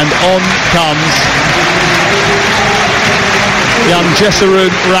decision. And on comes young Jesserun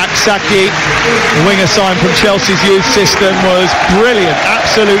Rak-Sakyi. The winger signed from Chelsea's youth system, was brilliant,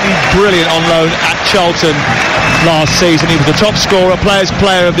 absolutely brilliant on loan at Charlton last season. He was the top scorer, Players'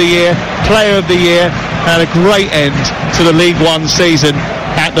 Player of the Year, and a great end to the League One season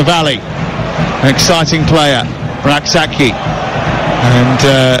at the Valley. An exciting player, Rak-Sakyi. And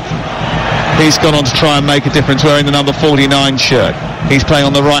he's gone on to try and make a difference wearing the number 49 shirt. He's playing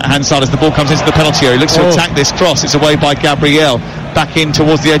on the right hand side as the ball comes into the penalty area. He looks to attack this cross. It's away by Gabriel. Back in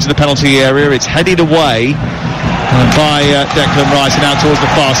towards the edge of the penalty area. It's headed away by Declan Rice and out towards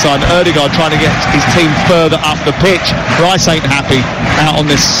the far side. Ødegaard trying to get his team further up the pitch. Rice ain't happy out on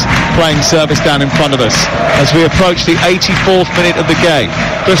this playing service down in front of us as we approach the 84th minute of the game.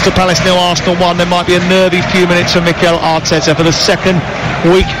 Crystal Palace 0, Arsenal 1. There might be a nervy few minutes for Mikel Arteta for the second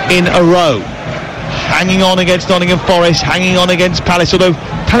week in a row. Hanging on against Nottingham Forest, hanging on against Palace, although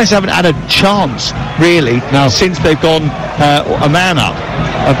Palace haven't had a chance really since they've gone a man up.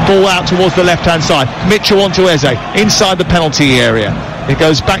 A ball out towards the left hand side. Mitchell onto Eze inside the penalty area. It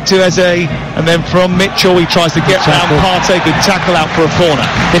goes back to Eze, and then from Mitchell he tries to get round Partey. Good tackle out for a corner.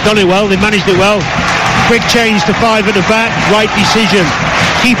 They've done it well, they managed it well. Quick change to 5 at the back, right decision.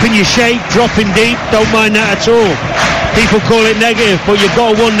 Keeping your shape, dropping deep, don't mind that at all. People call it negative, but you've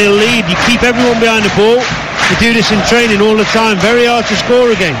got a 1-0 lead. You keep everyone behind the ball. You do this in training all the time. Very hard to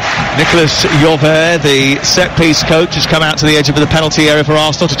score again. Nicolas Jover, the set-piece coach, has come out to the edge of the penalty area for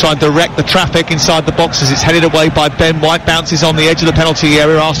Arsenal to try and direct the traffic inside the box as it's headed away by Ben White. Bounces on the edge of the penalty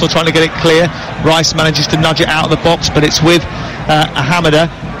area. Arsenal trying to get it clear. Rice manages to nudge it out of the box, but it's with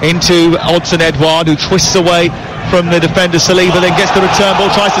Hamada into Odsonne-Edouard, who twists away from the defender Saliba, then gets the return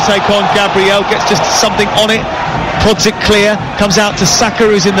ball, tries to take on Gabriel, gets just something on it, prods it clear, comes out to Saka,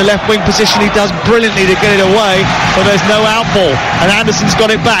 who's in the left wing position. He does brilliantly to get it away, but there's no out ball, and Anderson's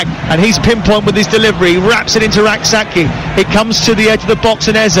got it back, and he's pinpoint with his delivery. He wraps it into Rak-Sakyi. It comes to the edge of the box,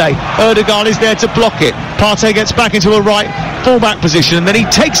 and Eze. Ødegaard is there to block it. Partey gets back into a right full-back position, and then he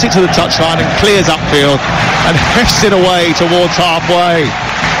takes it to the touchline and clears upfield and hefts it away towards halfway.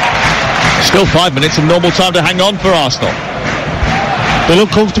 Still 5 minutes of normal time to hang on for Arsenal. They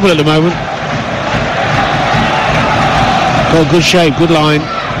look comfortable at the moment. Got good shape, good line,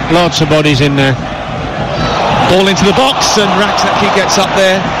 lots of bodies in there. Ball into the box, and Rak-Sakyi gets up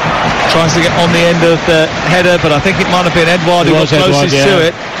there, tries to get on the end of the header, but I think it might have been Edouard who was closest to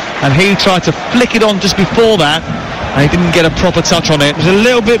it, and he tried to flick it on just before that, and he didn't get a proper touch on it. It was a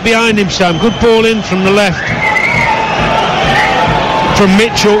little bit behind him, Sam. Good ball in from the left from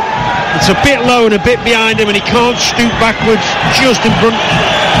Mitchell. It's a bit low and a bit behind him, and he can't stoop backwards, just in front.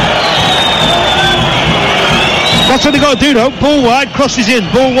 That's what they got to do though. Ball wide, crosses in.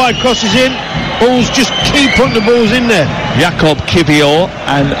 Ball wide, crosses in. Balls, just keep putting the balls in there. Jakob Kivior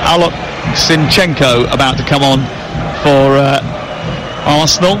and Alok Zinchenko about to come on for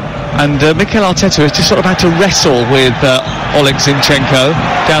Arsenal, and Mikel Arteta has just sort of had to wrestle with Oleg Zinchenko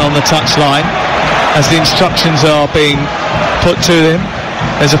down on the touchline as the instructions are being put to him.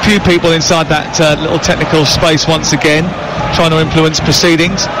 There's a few people inside that little technical space once again trying to influence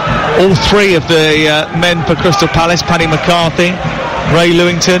proceedings. All three of the men for Crystal Palace, Paddy McCarthy, Ray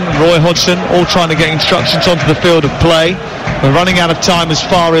Lewington, Roy Hodgson, all trying to get instructions onto the field of play. We're running out of time as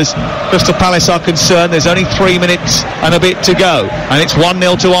far as Crystal Palace are concerned. There's only 3 minutes and a bit to go, and it's 1-0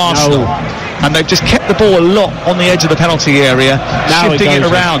 to Arsenal. And they've just kept the ball a lot on the edge of the penalty area, shifting it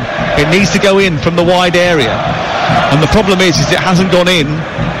around. It needs to go in from the wide area, and the problem is it hasn't gone in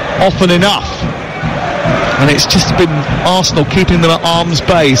often enough. And it's just been Arsenal keeping them at arm's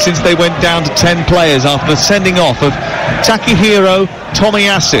bay since they went down to 10 players after the sending off of Takehiro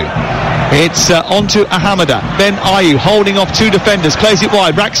Tomiyasu. It's on to Ahamada, then Ayew holding off two defenders, plays it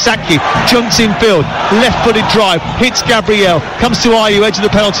wide, Raksaki jumps in field, left-footed drive, hits Gabriel, comes to Ayew, edge of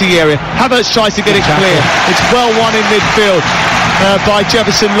the penalty area. Havertz tries to get it clear. It's well won in midfield by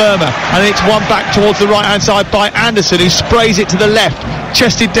Jefferson Lerma, and it's won back towards the right-hand side by Anderson, who sprays it to the left,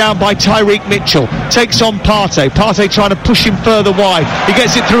 chested down by Tyreek Mitchell, takes on Partey trying to push him further wide, he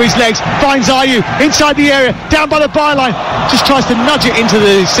gets it through his legs, finds Ayew inside the area, down by the byline, just tries to nudge it into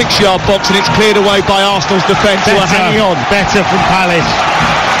the 6-yard box, and it's cleared away by Arsenal's defence, who are hanging on. Better from Palace,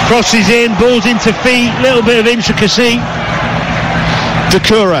 crosses in, balls into feet, little bit of intricacy.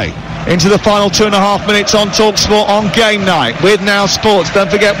 Doucouré into the final 2.5 minutes on TalkSport on Game Night with Now Sports.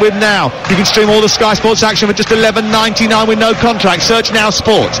 Don't forget, with Now you can stream all the Sky Sports action for just $11.99 with no contract. Search Now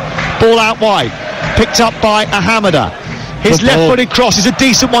Sports. Ball out wide, picked up by Ahamada. His left-footed cross is a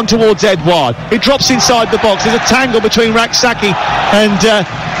decent one towards Edouard. It drops inside the box. There's a tangle between Raksaki and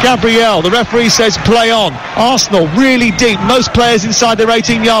Gabriel. The referee says play on. Arsenal really deep, most players inside their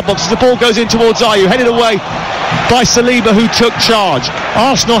 18-yard box as the ball goes in towards Ayew, headed away by Saliba, who took charge.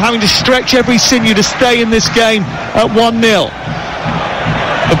 Arsenal having to stretch every sinew to stay in this game at 1-0.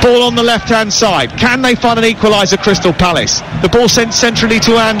 The ball on the left-hand side. Can they find an equaliser, Crystal Palace? The ball sent centrally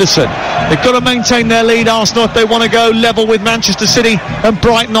to Anderson. They've got to maintain their lead, Arsenal, if they want to go level with Manchester City and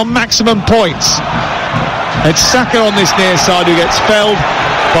Brighton on maximum points. It's Saka on this near side who gets felled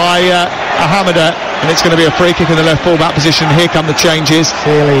by Ahamada, and it's going to be a free kick in the left full-back position. Here come the changes.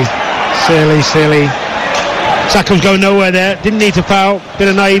 Silly. Saka's going nowhere there, didn't need to foul, bit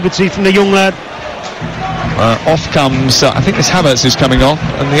of naivety from the young lad. Off comes, I think it's Havertz who's coming off,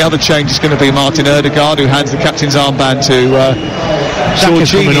 and the other change is going to be Martin Ødegaard, who hands the captain's armband to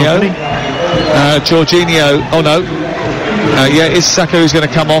Jorginho. Jorginho, oh no, it's Saka who's going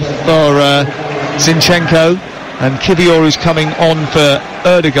to come off for Zinchenko, and Kivior who's coming on for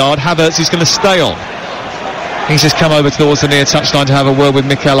Ødegaard. Havertz is going to stay on. He's just come over towards the near touchline to have a word with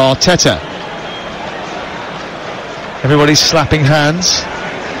Mikel Arteta. Everybody's slapping hands.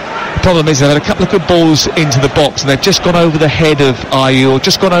 The problem is they've had a couple of good balls into the box, and they've just gone over the head of Ayew, or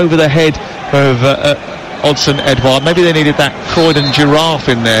just gone over the head of Odsonne Edouard. Maybe they needed that Croydon giraffe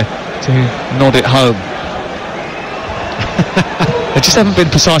in there to nod it home. They just haven't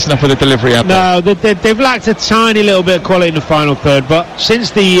been precise enough with the delivery, have they? No, they've lacked a tiny little bit of quality in the final third, but since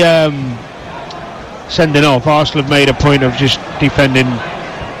the sending off, Arsenal have made a point of just defending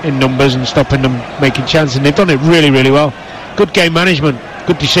in numbers and stopping them making chances, and they've done it really, really well. Good game management,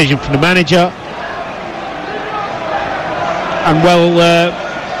 good decision from the manager, and well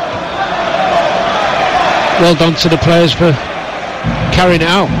done to the players for carrying it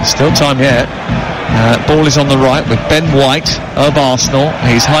out. Still time yet. Ball is on the right with Ben White of Arsenal.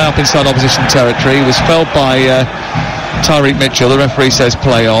 He's high up inside opposition territory. He was felled by Tyreek Mitchell. The referee says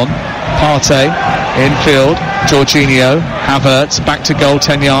play on. Partey infield, Jorginho, Havertz back to goal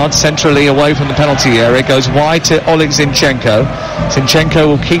 10 yards, centrally away from the penalty area, goes wide to Oleg Zinchenko. Zinchenko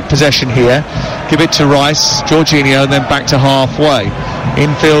will keep possession here, give it to Rice, Jorginho, and then back to halfway.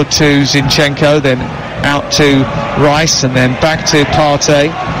 Infield to Zinchenko, then out to Rice, and then back to Partey,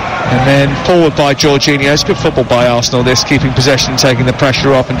 and then forward by Jorginho. It's good football by Arsenal, this, keeping possession, taking the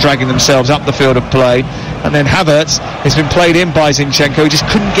pressure off and dragging themselves up the field of play. And then Havertz has been played in by Zinchenko, who just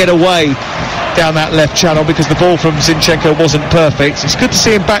couldn't get away down that left channel because the ball from Zinchenko wasn't perfect. It's good to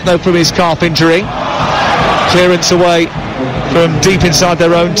see him back though from his calf injury. Clearance away from deep inside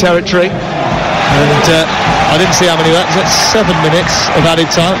their own territory, and I didn't see how many that was. That's 7 minutes of added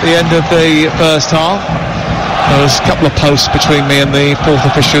time at the end of the first half. There was a couple of posts between me and the fourth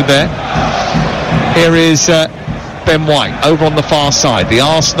official there. Here is Ben White over on the far side, the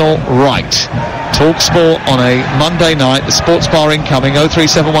Arsenal right. TalkSport on a Monday night, the sports bar incoming,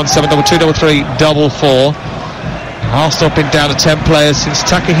 03717223344. Arsenal have been down to 10 players since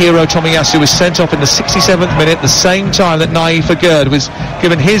Takahiro Tomiyasu was sent off in the 67th minute, the same time that Naif Agurd was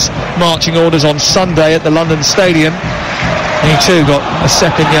given his marching orders on Sunday at the London Stadium. He too got a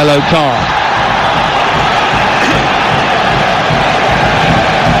second yellow card.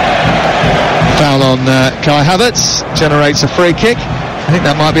 Foul on Kai Havertz generates a free kick. I think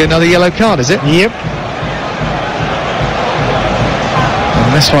that might be another yellow card, is it? Yep.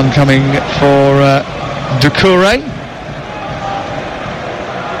 And this one coming for Doucouré.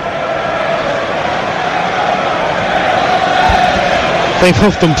 They've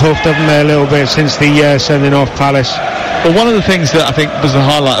huffed and puffed, haven't they, a little bit since the sending off Palace. Well, one of the things that I think was the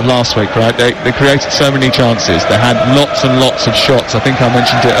highlight of last week, right, they created so many chances. They had lots and lots of shots. I think I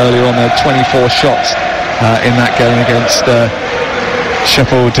mentioned it earlier on, they had 24 shots in that game against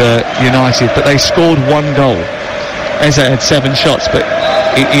Sheffield United, but they scored one goal. Eze had 7 shots, but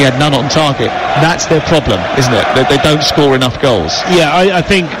he had none on target. That's their problem, isn't it? They don't score enough goals. Yeah, I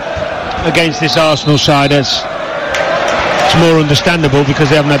think against this Arsenal side, it's more understandable because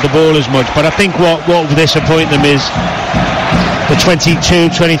they haven't had the ball as much. But I think what will disappoint them is the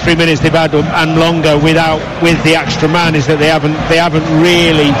 22-23 minutes they've had and longer with the extra man, is that they haven't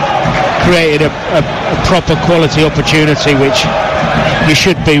really created a proper quality opportunity, which you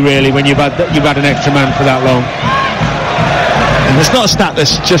should be really when you've had an extra man for that long. And there's not a stat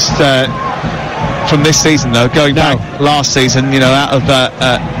that's just from this season though. Going back last season, out of that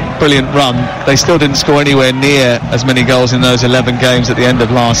brilliant run, they still didn't score anywhere near as many goals in those 11 games at the end of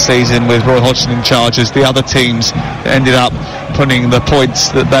last season with Roy Hodgson in charge as the other teams ended up putting the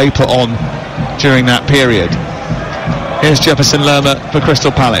points that they put on during that period. Here's Jefferson Lerma for Crystal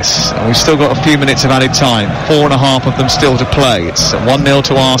Palace. And we've still got a few minutes of added time, 4.5 of them still to play. It's 1-0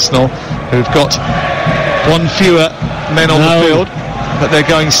 to Arsenal, who've got one fewer men on the field, but they're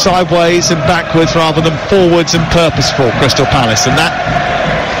going sideways and backwards rather than forwards and purposeful, Crystal Palace, and that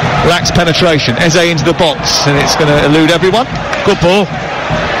lacks penetration. Eze into the box, and it's going to elude everyone. Good ball.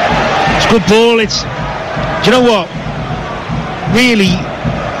 It's good ball. Do you know what? Really,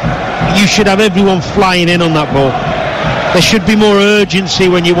 you should have everyone flying in on that ball. There should be more urgency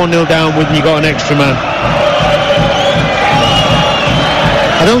when you're 1-0 down when you got an extra man.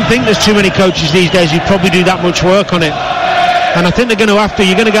 I don't think there's too many coaches these days who probably do that much work on it. And I think you're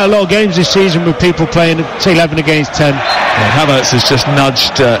going to get a lot of games this season with people playing 11 against 10. Well, Havertz has just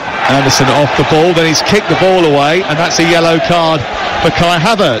nudged Anderson off the ball, then he's kicked the ball away, and that's a yellow card for Kai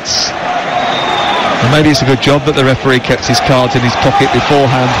Havertz. And maybe it's a good job that the referee kept his cards in his pocket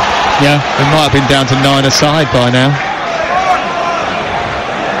beforehand. Yeah. It might have been down to 9 aside by now.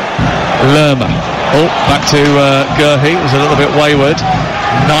 Lerma. Oh, back to Gurhi. It was a little bit wayward.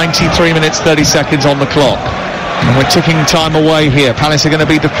 93 minutes 30 seconds on the clock. And we're ticking time away here. Palace are going to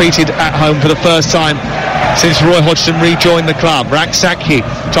be defeated at home for the first time since Roy Hodgson rejoined the club. Raksaki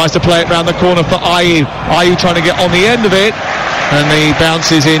tries to play it round the corner for Ayew. Ayew trying to get on the end of it, and he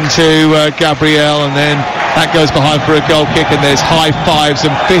bounces into Gabriel, and then that goes behind for a goal kick, and there's high fives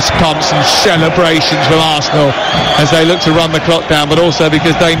and fist pumps and celebrations from Arsenal as they look to run the clock down, but also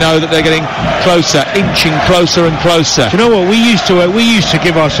because they know that they're getting closer, inching closer and closer. Do you know what, we used to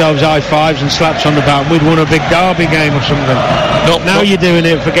give ourselves high fives and slaps on the back. We'd won a big derby game or something. Now you're doing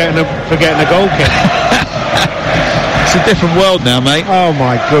it for getting a goal kick. It's a different world now, mate. Oh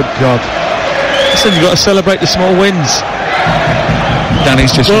my good God. Listen, you've got to celebrate the small wins.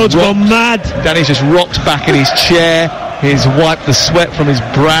 Danny's just gone mad. Danny's just rocked back in his chair. He's wiped the sweat from his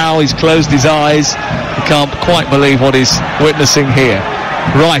brow. He's closed his eyes. He can't quite believe what he's witnessing here.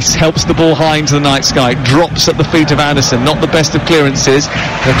 Rice helps the ball high into the night sky. Drops at the feet of Anderson. Not the best of clearances.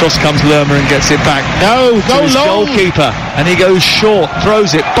 And across comes Lerma and gets it back. No, go long. Goalkeeper. And he goes short.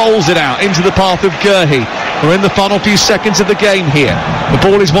 Throws it. Bowls it out into the path of Gurhi. We're in the final few seconds of the game here. The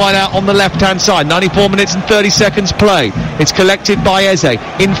ball is wide out on the left-hand side. 94 minutes and 30 seconds play. It's collected by Eze.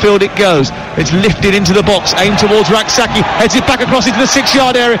 Infield it goes. It's lifted into the box. Aimed towards Raksaki. Heads it back across into the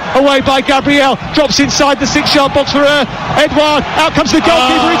 6-yard area. Away by Gabriel. Drops inside the 6-yard box for Edouard. Out comes the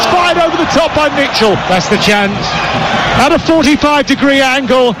goalkeeper. It's fired over the top by Mitchell. That's the chance. At a 45-degree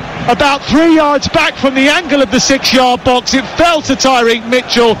angle, about 3 yards back from the angle of the 6-yard box, it fell to Tyreek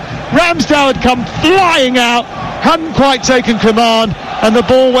Mitchell. Ramsdale had come flying out, hadn't quite taken command, and the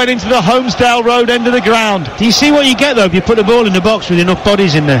ball went into the Holmesdale Road end of the ground. Do you see what you get though if you put the ball in the box with enough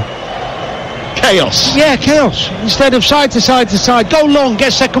bodies in there? Chaos. Yeah, chaos. Instead of side to side to side, go long,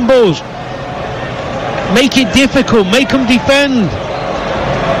 get second balls. Make it difficult, make them defend.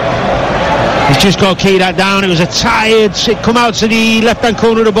 He's just got to key that down. It was a tired, come out to the left-hand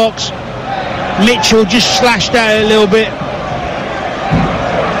corner of the box. Mitchell just slashed out a little bit.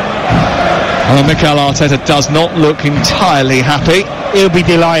 Well, Mikel Arteta does not look entirely happy. He'll be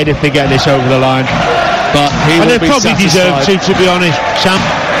delighted if they get this over the line. But he will be probably satisfied. deserve to be honest, Sam.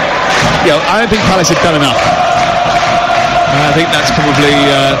 Yeah, I don't think Palace have done enough. I think that's probably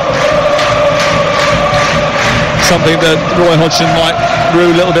something that Roy Hodgson might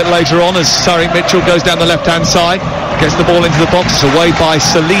rue a little bit later on as Tariq Mitchell goes down the left-hand side, gets the ball into the box. It's away by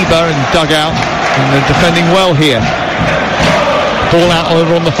Saliba and dug out, and they're defending well here. Ball out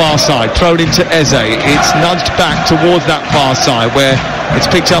over on the far side, thrown into Eze. It's nudged back towards that far side where it's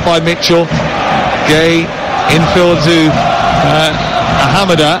picked up by Mitchell. Gay infield to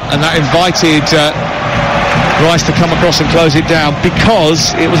Hamada, and that invited Rice to come across and close it down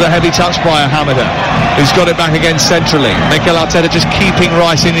because it was a heavy touch by Hamada, who's got it back again centrally. Mikel Arteta just keeping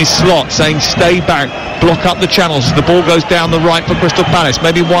Rice in his slot, saying stay back, block up the channels as the ball goes down the right for Crystal Palace.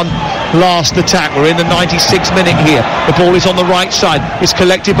 Maybe one last attack. We're in the 96th minute here. The ball is on the right side. It's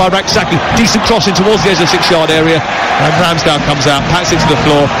collected by Raksaki. Decent crossing towards the edge of the 6-yard area, and Ramsdale comes out, pats it to the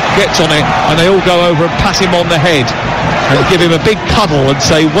floor, gets on it, and they all go over and pat him on the head and give him a big cuddle and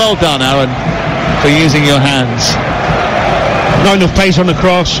say, well done, Aaron, for using your hands. Not enough pace on the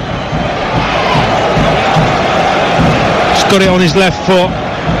cross. He's got it on his left foot,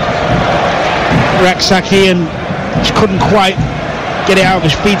 Raksaki, and just couldn't quite get it out of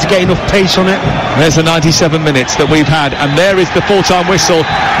his feet to get enough pace on it. There's the 97 minutes that we've had, and there is the full-time whistle,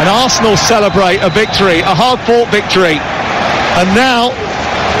 and Arsenal celebrate a victory, a hard-fought victory. And now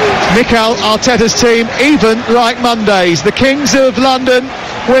Mikel Arteta's team, even like Mondays. The Kings of London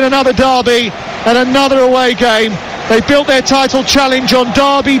win another derby and another away game. They built their title challenge on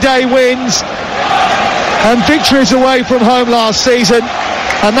Derby Day wins and victories away from home last season,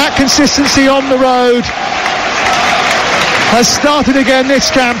 and that consistency on the road has started again this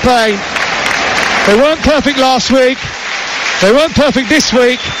campaign. They weren't perfect last week, they weren't perfect this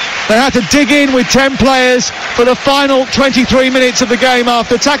week. They had to dig in with 10 players for the final 23 minutes of the game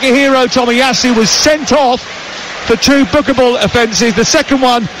after Takahiro Tomiyasu was sent off for 2 bookable offences. The second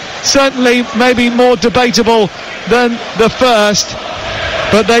one certainly maybe more debatable than the first,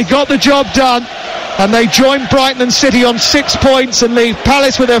 but they got the job done, and they joined Brighton and City on 6 points and leave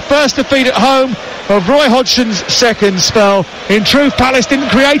Palace with their first defeat at home of Roy Hodgson's second spell. In truth, Palace didn't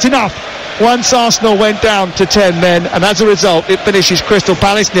create enough once Arsenal went down to 10 men, and as a result it finishes Crystal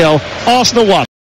Palace 0, Arsenal 1.